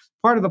past.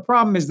 Part of the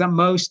problem is that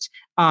most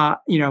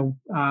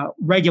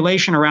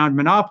regulation around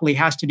monopoly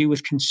has to do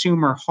with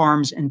consumer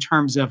harms in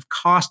terms of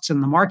costs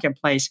in the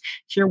marketplace.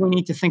 Here, we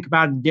need to think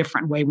about it a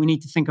different way. We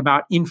need to think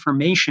about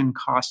information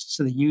costs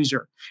to the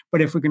user.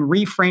 But if we can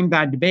reframe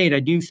that debate, I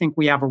do think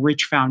we have a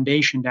rich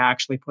foundation to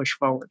actually push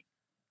forward.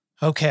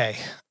 Okay.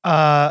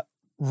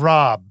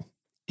 Rob,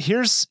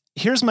 here's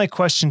my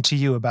question to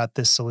you about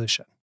this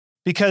solution.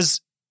 Because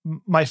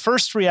my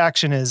first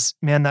reaction is,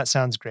 man, that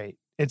sounds great.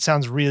 It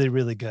sounds really,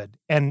 really good.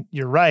 And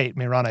you're right,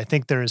 Mehran, I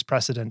think there is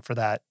precedent for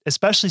that,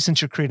 especially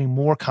since you're creating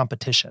more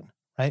competition,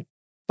 right?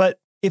 But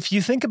if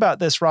you think about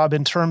this, Rob,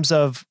 in terms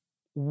of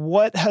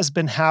what has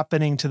been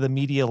happening to the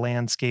media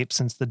landscape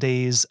since the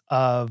days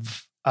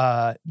of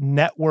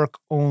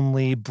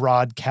network-only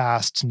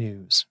broadcast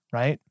news,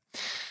 right?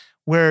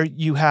 Where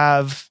you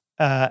have,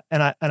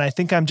 and I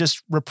think I'm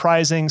just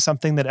reprising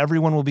something that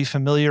everyone will be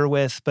familiar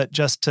with, but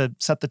just to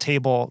set the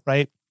table,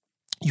 right?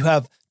 You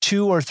have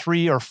 2 or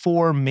 3 or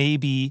 4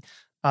 maybe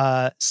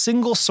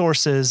single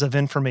sources of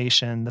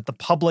information that the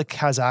public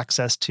has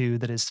access to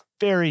that is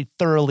very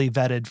thoroughly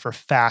vetted for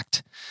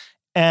fact.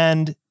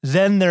 And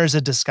then there's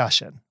a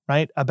discussion,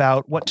 right,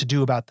 about what to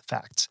do about the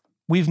facts.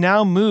 We've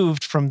now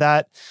moved from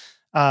that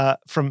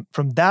from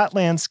that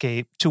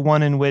landscape to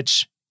one in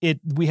which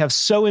we have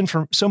so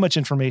much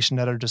information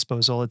at our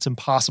disposal, it's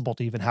impossible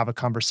to even have a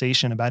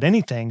conversation about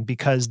anything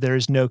because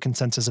there's no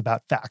consensus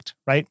about fact,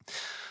 right?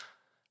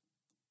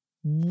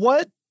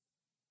 What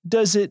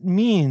does it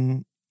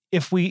mean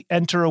if we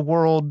enter a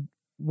world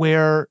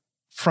where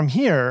from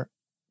here,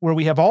 where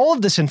we have all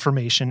of this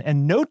information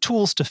and no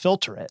tools to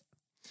filter it,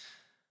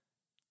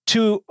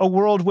 to a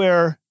world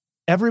where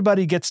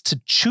everybody gets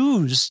to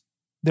choose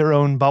their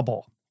own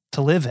bubble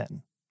to live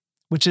in,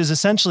 which is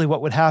essentially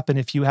what would happen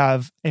if you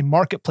have a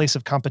marketplace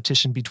of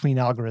competition between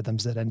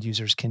algorithms that end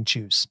users can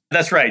choose?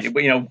 That's right.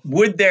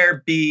 Would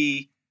there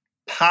be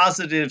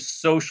positive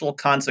social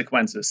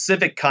consequences,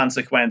 civic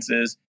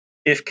consequences,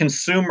 if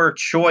consumer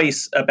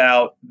choice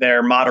about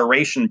their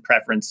moderation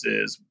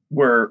preferences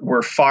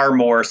were far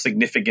more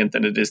significant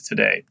than it is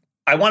today?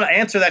 I want to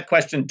answer that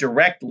question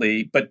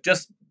directly, but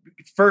just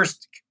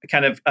first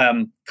kind of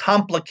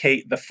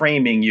complicate the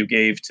framing you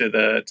gave to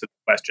the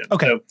question.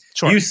 Okay, so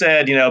sure. You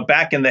said,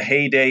 back in the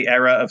heyday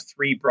era of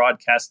 3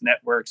 broadcast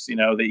networks,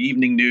 the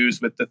evening news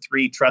with the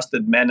 3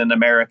 trusted men in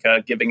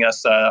America giving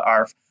us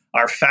our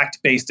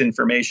fact-based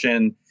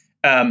information.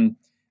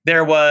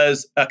 There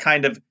was a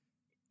kind of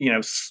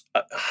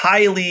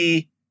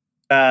highly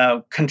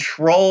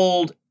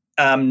controlled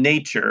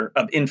nature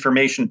of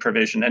information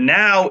provision. And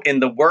now in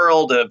the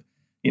world of,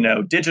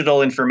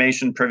 digital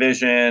information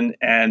provision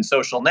and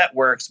social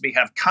networks, we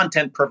have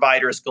content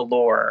providers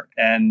galore.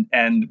 And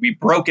we've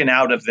broken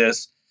out of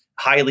this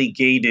highly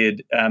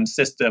gated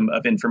system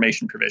of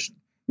information provision.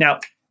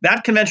 Now,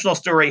 that conventional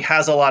story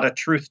has a lot of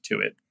truth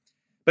to it.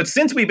 But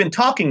since we've been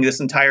talking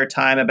this entire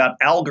time about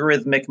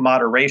algorithmic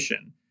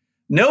moderation,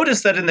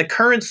 notice that in the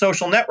current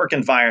social network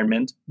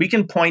environment, we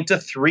can point to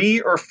 3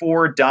 or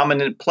 4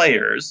 dominant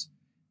players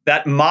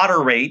that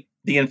moderate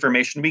the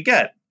information we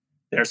get.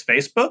 There's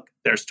Facebook,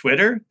 there's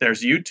Twitter,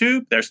 there's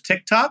YouTube, there's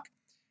TikTok.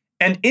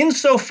 And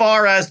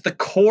insofar as the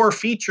core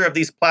feature of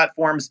these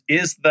platforms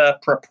is the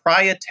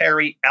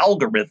proprietary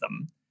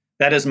algorithm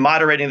that is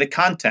moderating the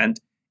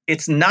content,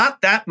 it's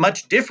not that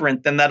much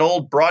different than that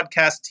old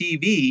broadcast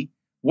TV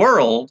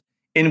world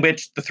in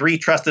which the 3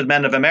 trusted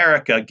men of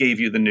America gave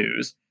you the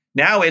news.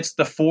 Now it's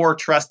the 4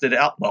 trusted,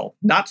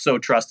 not so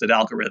trusted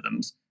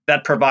algorithms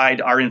that provide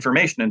our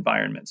information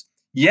environments.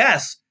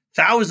 Yes,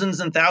 thousands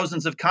and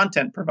thousands of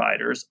content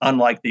providers,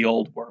 unlike the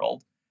old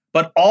world,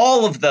 but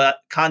all of the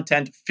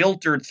content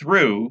filtered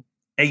through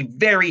a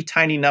very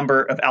tiny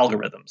number of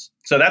algorithms.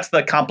 So that's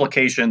the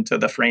complication to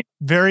the frame.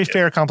 Very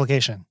fair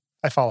complication.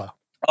 I follow.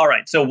 All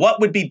right. So what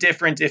would be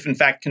different if, in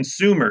fact,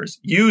 consumers,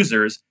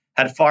 users,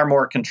 had far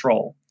more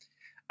control?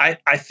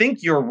 I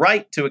think you're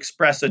right to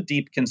express a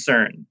deep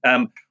concern.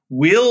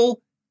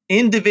 Will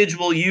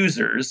individual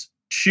users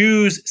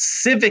choose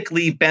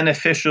civically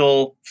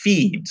beneficial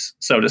feeds,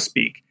 so to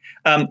speak?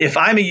 If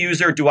I'm a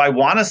user, do I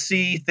want to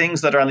see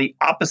things that are on the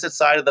opposite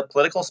side of the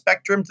political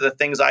spectrum to the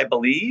things I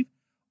believe?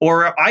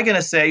 Or am I going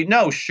to say,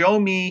 no, show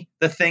me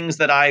the things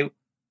that I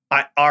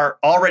are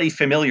already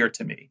familiar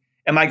to me?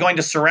 Am I going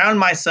to surround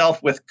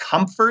myself with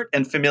comfort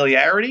and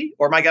familiarity?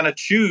 Or am I going to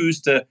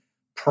choose to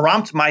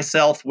prompt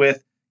myself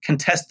with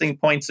contesting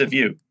points of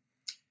view.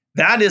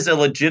 That is a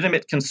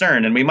legitimate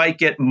concern, and we might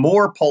get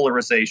more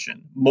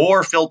polarization,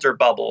 more filter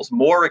bubbles,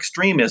 more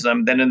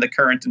extremism than in the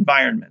current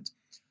environment.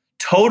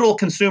 Total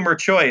consumer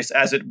choice,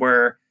 as it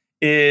were,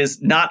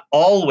 is not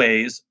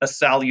always a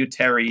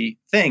salutary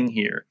thing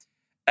here.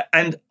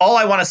 And all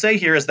I want to say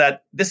here is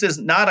that this is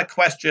not a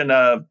question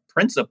of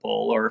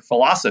principle or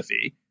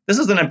philosophy. This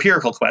is an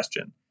empirical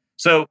question.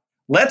 So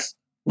let's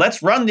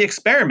run the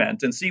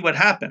experiment and see what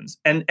happens.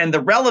 And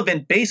the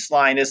relevant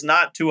baseline is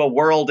not to a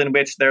world in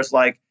which there's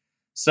like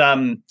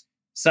some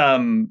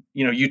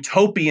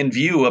utopian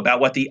view about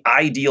what the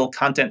ideal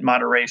content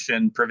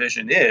moderation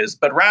provision is,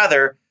 but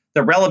rather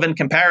the relevant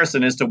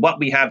comparison is to what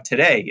we have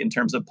today in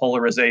terms of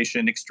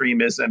polarization,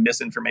 extremism,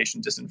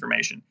 misinformation,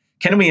 disinformation.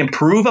 Can we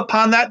improve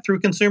upon that through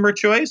consumer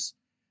choice?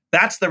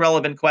 That's the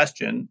relevant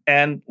question.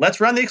 And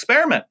let's run the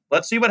experiment.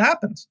 Let's see what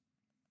happens.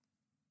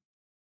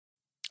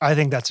 I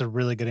think that's a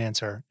really good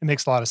answer. It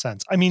makes a lot of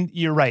sense. I mean,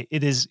 you're right.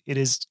 It is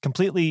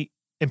completely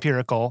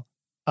empirical.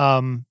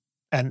 And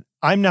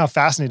I'm now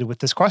fascinated with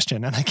this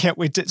question, and I can't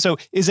wait to. So,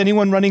 is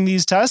anyone running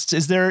these tests?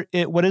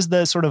 What is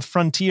the sort of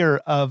frontier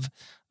of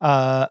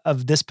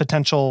this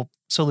potential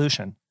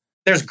solution?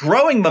 There's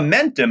growing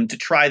momentum to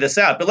try this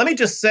out, but let me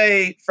just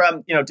say,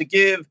 to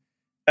give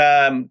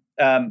maximal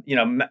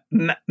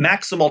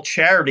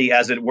charity,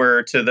 as it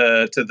were, to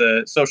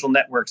the social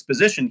network's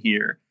position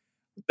here.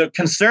 The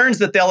concerns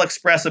that they'll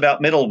express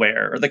about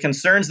middleware, or the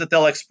concerns that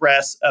they'll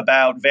express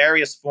about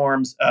various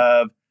forms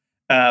of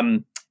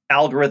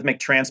algorithmic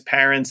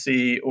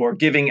transparency or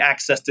giving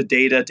access to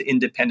data to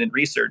independent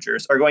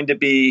researchers, are going to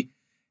be,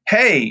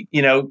 hey,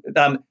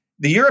 the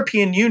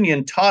European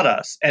Union taught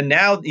us, and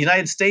now the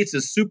United States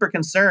is super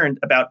concerned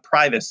about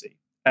privacy.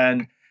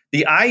 And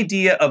the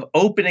idea of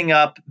opening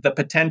up the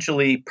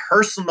potentially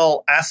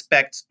personal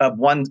aspects of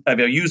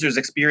a user's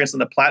experience on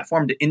the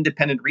platform to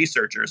independent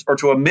researchers or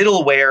to a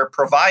middleware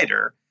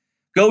provider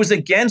goes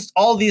against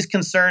all these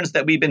concerns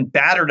that we've been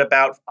battered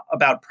about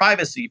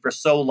privacy for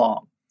so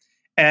long.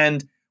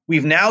 And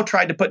we've now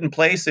tried to put in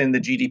place in the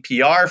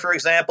GDPR, for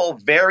example,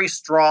 very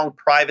strong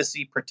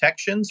privacy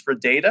protections for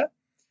data.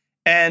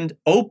 And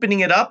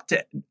opening it up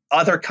to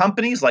other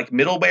companies like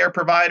middleware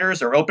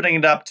providers, or opening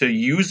it up to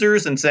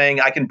users and saying,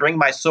 I can bring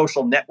my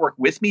social network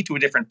with me to a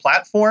different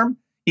platform,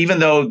 even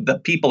though the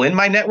people in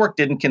my network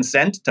didn't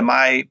consent to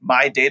my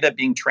data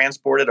being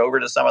transported over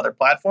to some other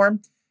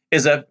platform,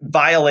 is a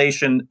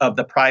violation of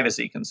the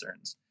privacy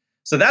concerns.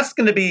 So that's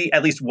going to be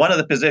at least one of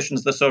the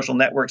positions the social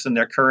networks in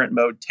their current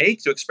mode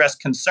take, to express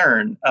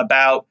concern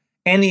about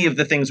any of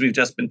the things we've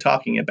just been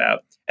talking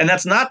about. And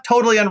that's not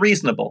totally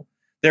unreasonable.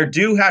 There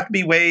do have to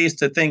be ways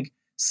to think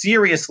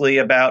seriously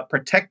about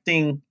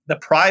protecting the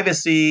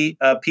privacy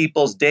of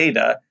people's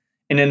data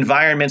in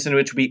environments in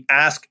which we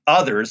ask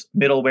others,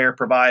 middleware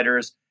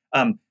providers,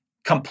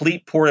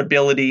 complete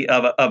portability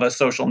of a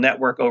social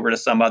network over to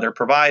some other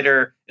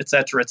provider, et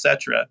cetera,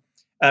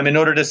 in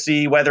order to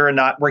see whether or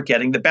not we're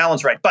getting the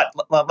balance right. But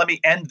let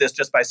me end this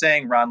just by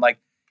saying, Ron,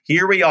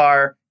 here we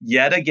are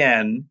yet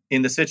again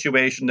in the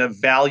situation of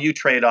value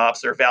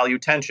trade-offs or value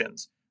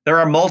tensions. There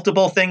are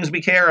multiple things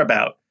we care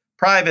about.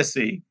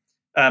 Privacy,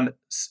 an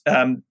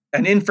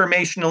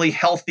informationally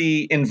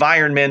healthy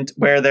environment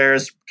where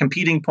there's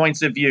competing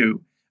points of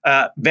view,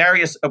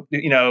 various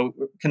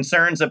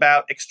concerns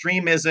about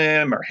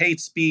extremism or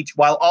hate speech,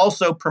 while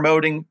also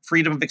promoting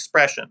freedom of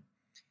expression.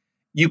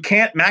 You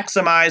can't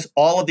maximize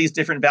all of these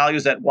different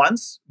values at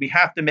once. We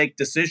have to make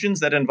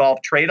decisions that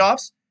involve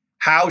trade-offs.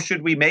 How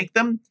should we make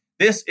them?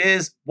 This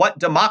is what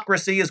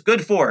democracy is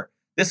good for.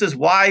 This is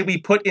why we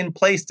put in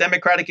place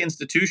democratic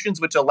institutions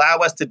which allow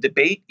us to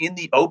debate in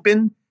the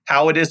open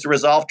how it is to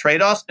resolve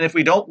trade-offs. And if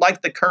we don't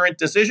like the current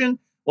decision,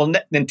 well,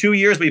 in 2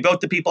 years, we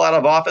vote the people out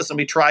of office and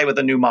we try with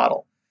a new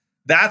model.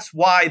 That's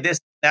why this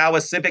is now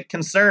a civic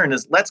concern,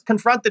 is let's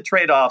confront the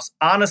trade-offs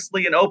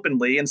honestly and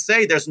openly and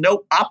say there's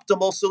no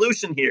optimal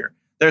solution here.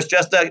 There's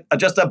just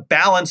a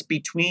balance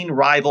between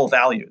rival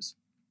values.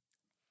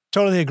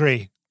 Totally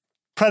agree.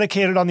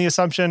 Predicated on the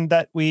assumption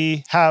that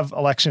we have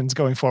elections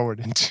going forward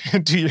in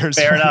 2 years.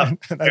 Fair enough.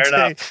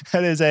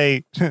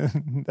 That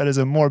is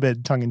a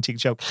morbid tongue-in-cheek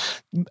joke.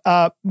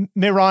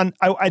 Mehran,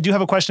 I do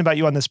have a question about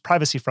you on this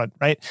privacy front,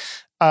 right?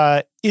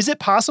 Is it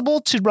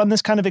possible to run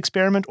this kind of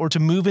experiment or to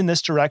move in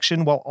this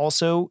direction while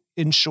also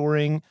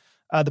ensuring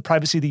the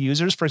privacy of the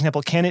users? For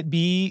example, can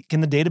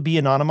the data be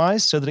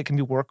anonymized so that it can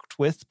be worked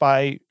with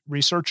by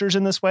researchers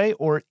in this way?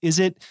 Or is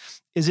it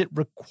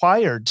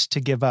required to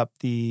give up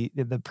the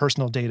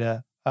personal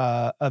data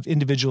of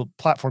individual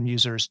platform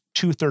users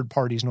to third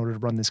parties in order to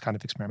run this kind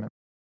of experiment?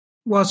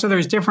 Well, so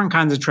there's different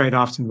kinds of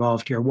trade-offs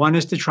involved here. One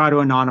is to try to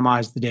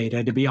anonymize the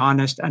data. To be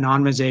honest,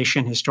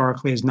 anonymization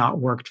historically has not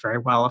worked very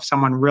well. If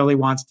someone really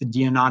wants to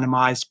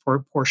de-anonymize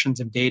portions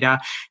of data,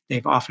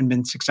 they've often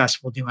been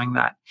successful doing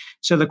that.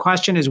 So the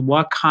question is,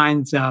 what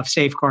kinds of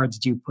safeguards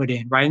do you put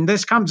in, right? And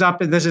this comes up,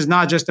 this is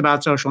not just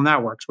about social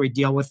networks. We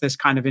deal with this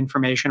kind of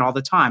information all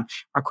the time.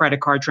 Our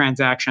credit card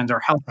transactions,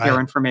 our healthcare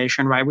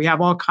information, right? We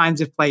have all kinds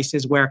of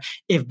places where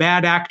if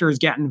bad actors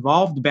get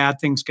involved,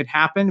 bad things could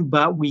happen,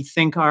 but we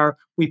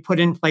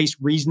put in place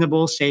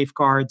reasonable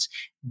safeguards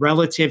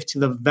relative to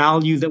the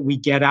value that we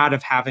get out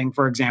of having,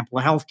 for example,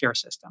 a healthcare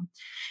system.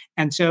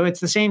 And so it's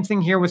the same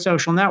thing here with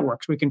social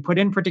networks. We can put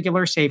in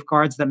particular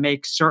safeguards that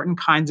make certain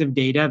kinds of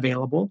data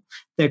available,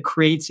 that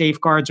create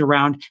safeguards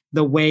around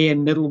the way a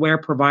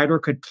middleware provider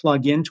could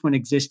plug into an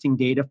existing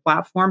data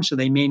platform. So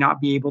they may not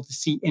be able to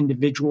see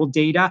individual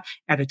data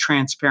at a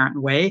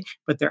transparent way,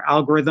 but their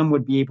algorithm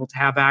would be able to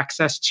have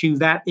access to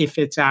that if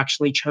it's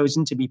actually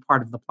chosen to be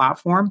part of the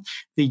platform.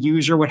 The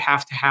user would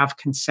have to have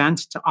consent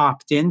to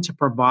opt in to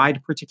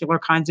provide particular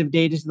kinds of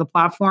data to the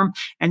platform.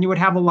 And you would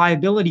have a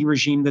liability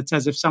regime that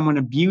says if someone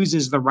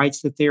abuses the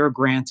rights that they are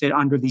granted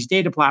under these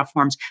data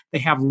platforms, they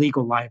have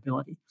legal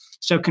liability.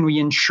 So can we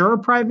ensure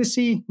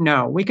privacy?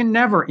 No, we can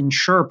never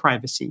ensure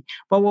privacy.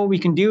 But what we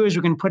can do is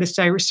we can put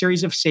a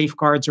series of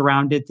safeguards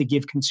around it to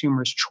give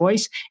consumers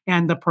choice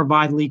and to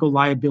provide legal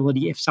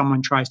liability if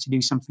someone tries to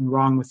do something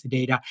wrong with the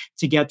data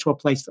to get to a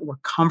place that we're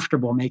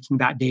comfortable making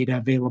that data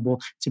available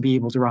to be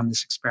able to run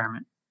this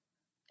experiment.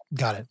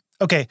 Got it.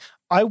 Okay.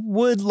 I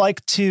would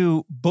like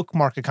to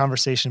bookmark a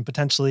conversation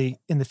potentially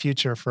in the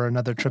future for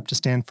another trip to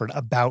Stanford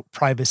about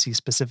privacy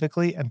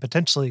specifically and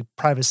potentially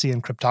privacy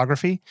and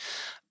cryptography.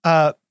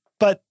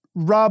 But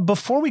Rob,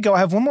 before we go, I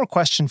have one more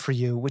question for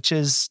you, which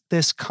is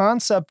this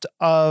concept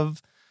of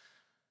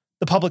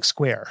the public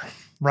square,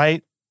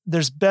 right?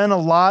 There's been a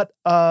lot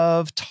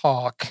of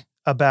talk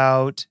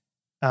about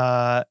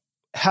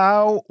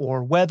how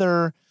or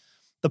whether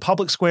the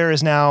public square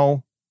is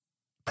now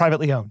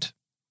privately owned.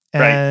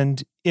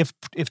 And if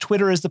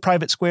Twitter is the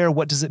private square,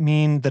 what does it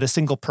mean that a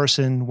single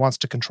person wants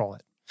to control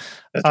it?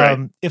 That's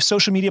right. If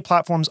social media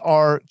platforms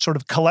are sort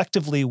of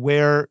collectively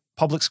where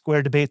public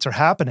square debates are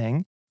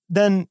happening,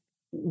 then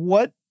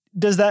what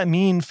does that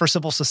mean for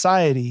civil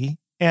society?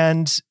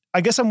 And I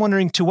guess I'm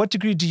wondering, to what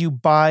degree do you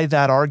buy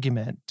that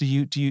argument? Do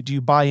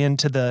you buy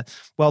into the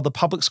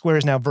public square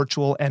is now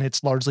virtual and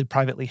it's largely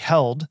privately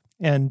held?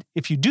 And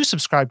if you do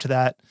subscribe to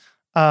that,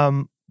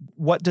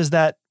 what does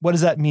that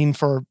mean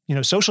for,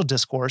 social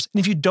discourse? And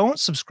if you don't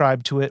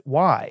subscribe to it,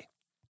 why?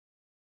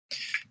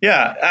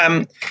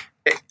 Yeah,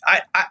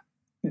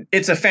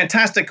 it's a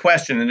fantastic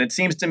question, and it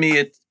seems to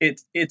me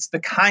it's the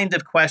kind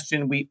of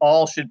question we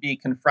all should be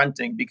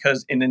confronting,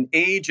 because in an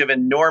age of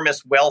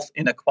enormous wealth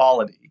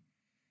inequality,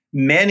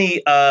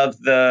 many of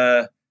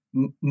the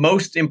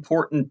most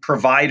important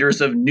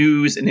providers of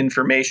news and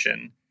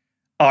information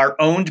are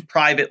owned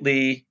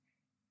privately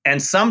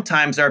and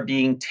sometimes are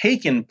being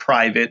taken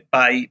private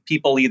by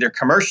people either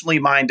commercially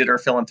minded or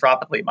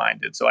philanthropically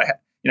minded. So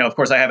of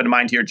course, I have in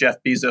mind here Jeff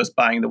Bezos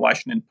buying the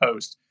Washington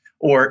Post,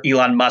 or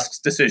Elon Musk's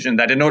decision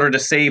that in order to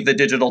save the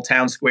digital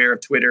town square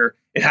of Twitter,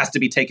 it has to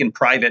be taken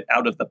private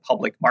out of the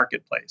public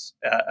marketplace,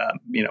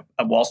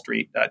 Wall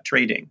Street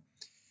trading.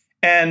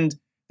 And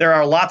there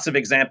are lots of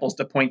examples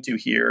to point to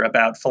here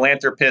about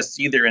philanthropists,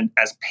 either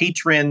as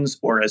patrons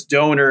or as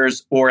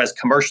donors or as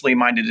commercially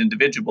minded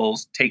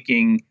individuals,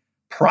 taking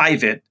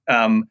private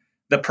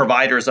the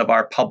providers of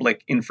our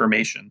public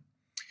information.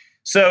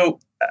 So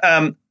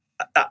I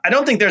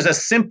don't think there's a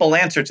simple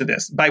answer to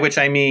this, by which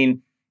I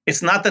mean,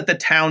 it's not that the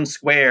town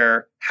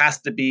square has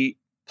to be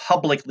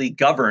publicly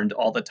governed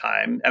all the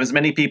time. As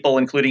many people,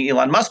 including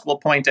Elon Musk, will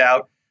point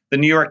out, the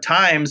New York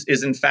Times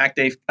is in fact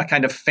a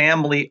kind of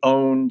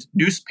family-owned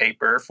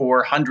newspaper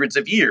for hundreds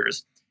of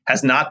years.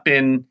 It's not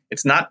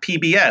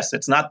PBS,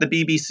 it's not the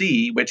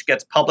BBC, which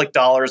gets public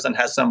dollars and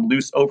has some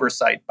loose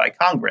oversight by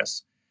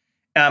Congress.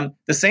 The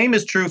same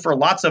is true for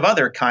lots of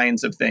other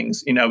kinds of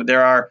things.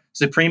 There are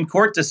Supreme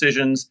Court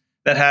decisions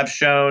that have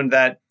shown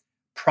that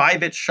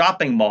private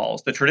shopping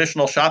malls, the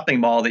traditional shopping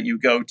mall that you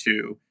go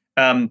to,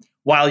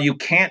 while you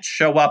can't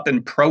show up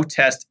and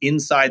protest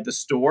inside the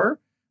store,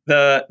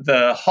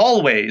 the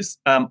hallways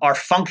are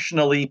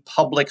functionally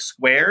public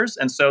squares.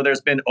 And so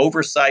there's been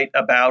oversight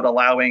about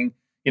allowing,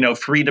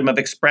 freedom of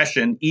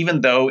expression,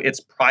 even though it's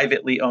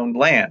privately owned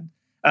land.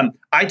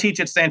 I teach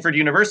at Stanford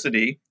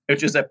University,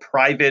 which is a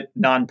private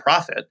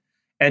nonprofit,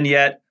 and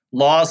yet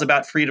laws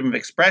about freedom of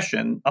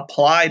expression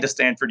apply to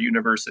Stanford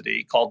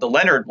University, called the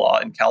Leonard Law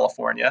in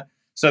California,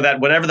 so that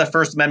whatever the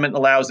First Amendment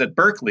allows at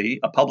Berkeley,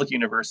 a public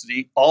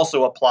university,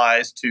 also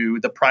applies to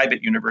the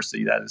private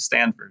university that is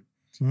Stanford.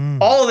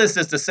 All of this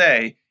is to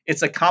say,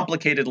 it's a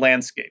complicated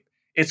landscape.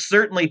 It's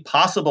certainly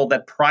possible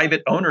that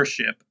private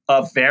ownership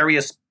of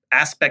various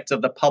aspects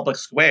of the public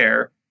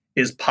square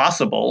is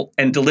possible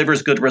and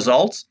delivers good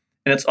results.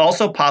 And it's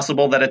also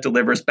possible that it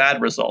delivers bad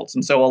results.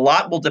 And so a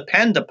lot will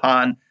depend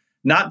upon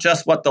not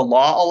just what the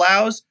law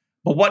allows,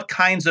 but what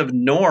kinds of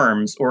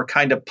norms or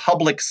kind of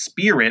public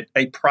spirit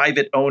a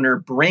private owner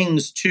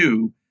brings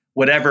to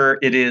whatever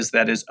it is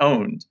that is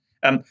owned.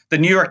 The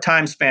New York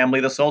Times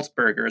family, the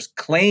Sulzbergers,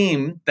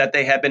 claim that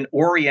they have been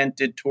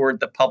oriented toward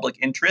the public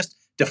interest,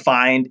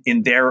 defined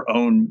in their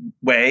own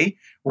way,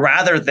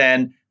 rather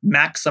than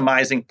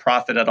maximizing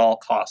profit at all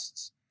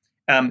costs.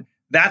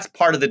 That's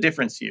part of the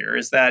difference here,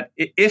 is that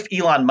if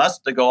Elon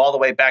Musk, to go all the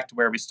way back to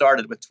where we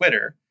started with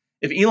Twitter,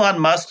 if Elon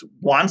Musk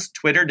wants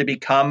Twitter to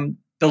become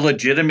the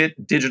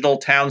legitimate digital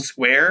town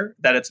square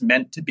that it's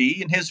meant to be,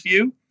 in his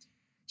view,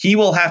 he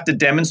will have to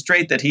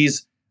demonstrate that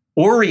he's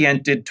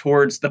oriented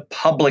towards the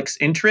public's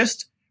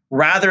interest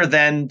rather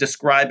than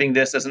describing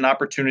this as an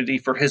opportunity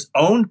for his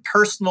own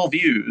personal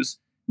views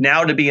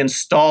now to be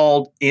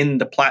installed in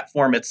the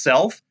platform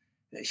itself.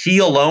 He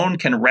alone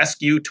can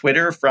rescue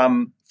Twitter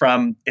from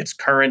its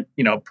current,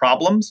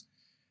 problems.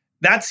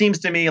 That seems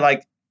to me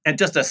like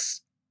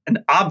just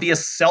an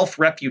obvious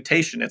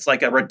self-refutation. It's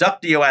like a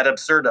reductio ad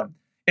absurdum.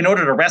 In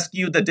order to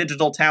rescue the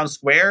digital town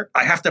square,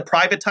 I have to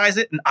privatize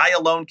it and I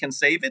alone can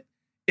save it,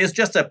 is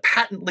just a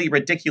patently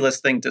ridiculous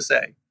thing to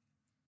say.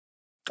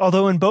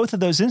 Although in both of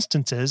those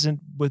instances,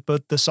 and with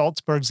both the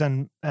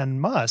Sulzbergs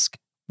and Musk,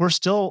 we're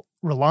still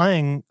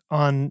relying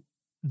on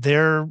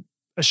their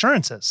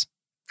assurances.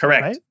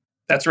 Correct. Right?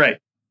 That's right.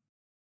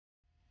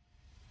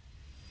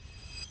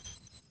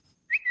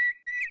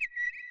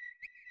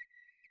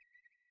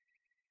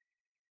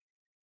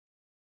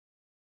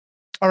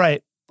 All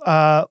right.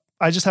 I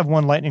just have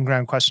one lightning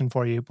round question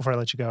for you before I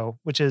let you go,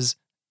 which is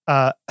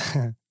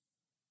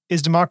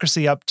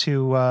democracy up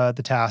to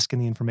the task in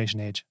the information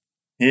age?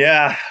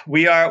 Yeah,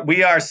 we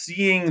are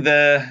seeing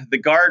the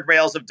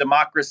guardrails of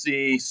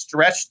democracy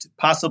stretched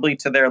possibly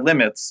to their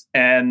limits.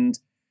 And,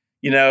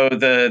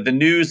 the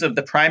news of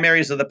the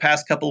primaries of the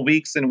past couple of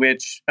weeks in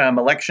which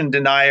election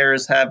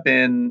deniers have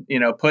been,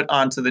 put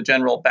onto the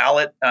general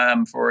ballot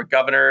for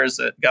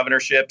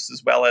governorships,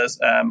 as well as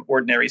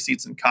ordinary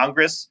seats in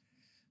Congress,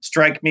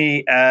 strike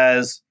me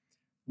as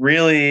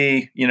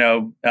really,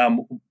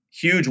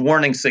 huge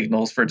warning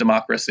signals for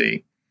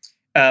democracy.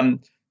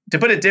 To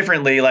put it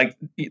differently, like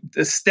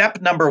the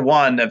step number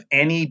one of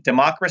any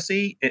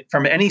democracy,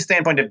 from any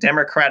standpoint of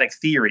democratic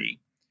theory,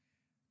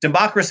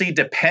 democracy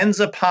depends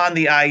upon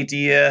the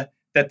idea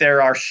that there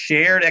are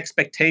shared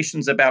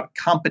expectations about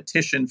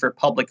competition for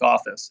public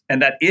office,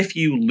 and that if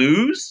you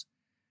lose,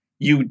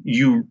 you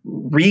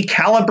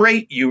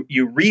recalibrate,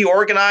 you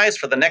reorganize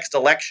for the next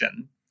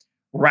election,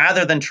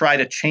 rather than try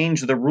to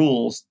change the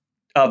rules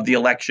of the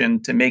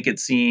election to make it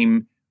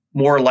seem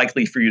more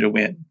likely for you to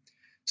win.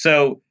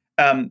 So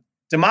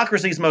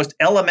democracy's most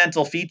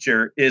elemental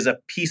feature is a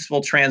peaceful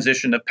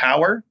transition of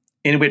power,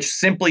 in which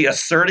simply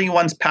asserting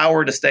one's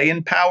power to stay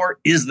in power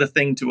is the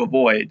thing to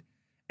avoid.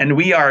 And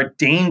we are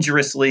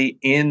dangerously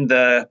in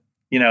the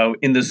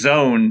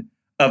zone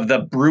of the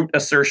brute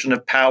assertion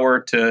of power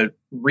to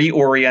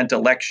reorient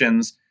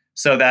elections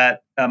so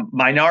that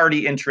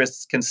minority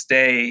interests can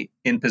stay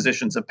in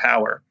positions of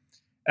power.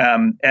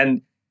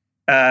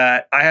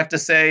 I have to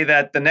say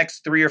that the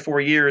next 3 or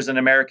 4 years in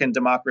American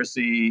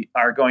democracy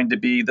are going to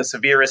be the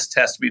severest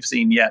test we've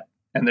seen yet.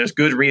 And there's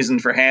good reason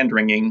for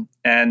hand-wringing.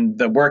 And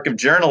the work of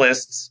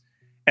journalists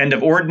and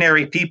of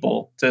ordinary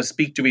people to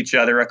speak to each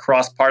other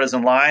across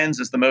partisan lines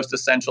is the most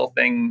essential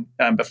thing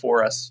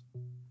before us.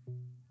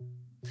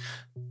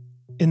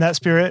 In that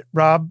spirit,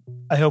 Rob,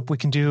 I hope we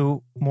can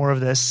do more of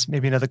this,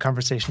 maybe another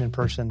conversation in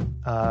person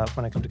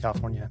when I come to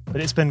California. But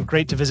it's been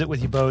great to visit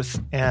with you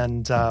both,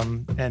 and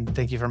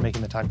thank you for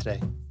making the time today.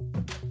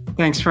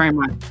 Thanks very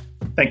much.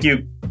 Thank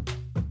you.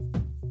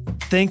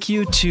 Thank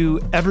you to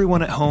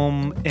everyone at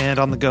home and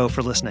on the go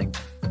for listening.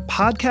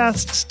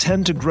 Podcasts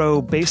tend to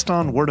grow based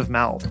on word of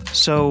mouth.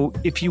 So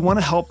if you want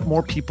to help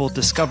more people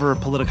discover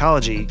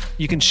Politicology,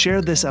 you can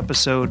share this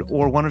episode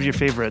or one of your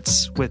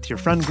favorites with your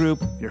friend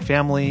group, your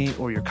family,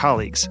 or your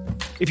colleagues.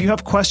 If you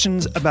have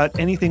questions about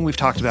anything we've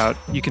talked about,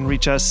 you can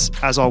reach us,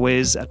 as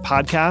always, at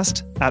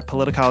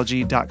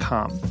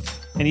podcast@politicology.com.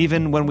 And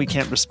even when we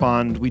can't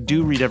respond, we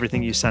do read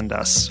everything you send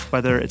us,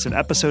 whether it's an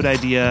episode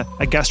idea,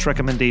 a guest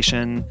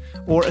recommendation,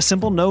 or a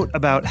simple note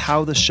about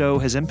how the show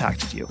has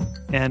impacted you.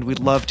 And we'd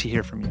love to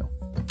hear from you.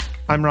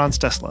 I'm Ron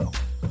Steslow.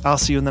 I'll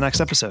see you in the next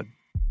episode.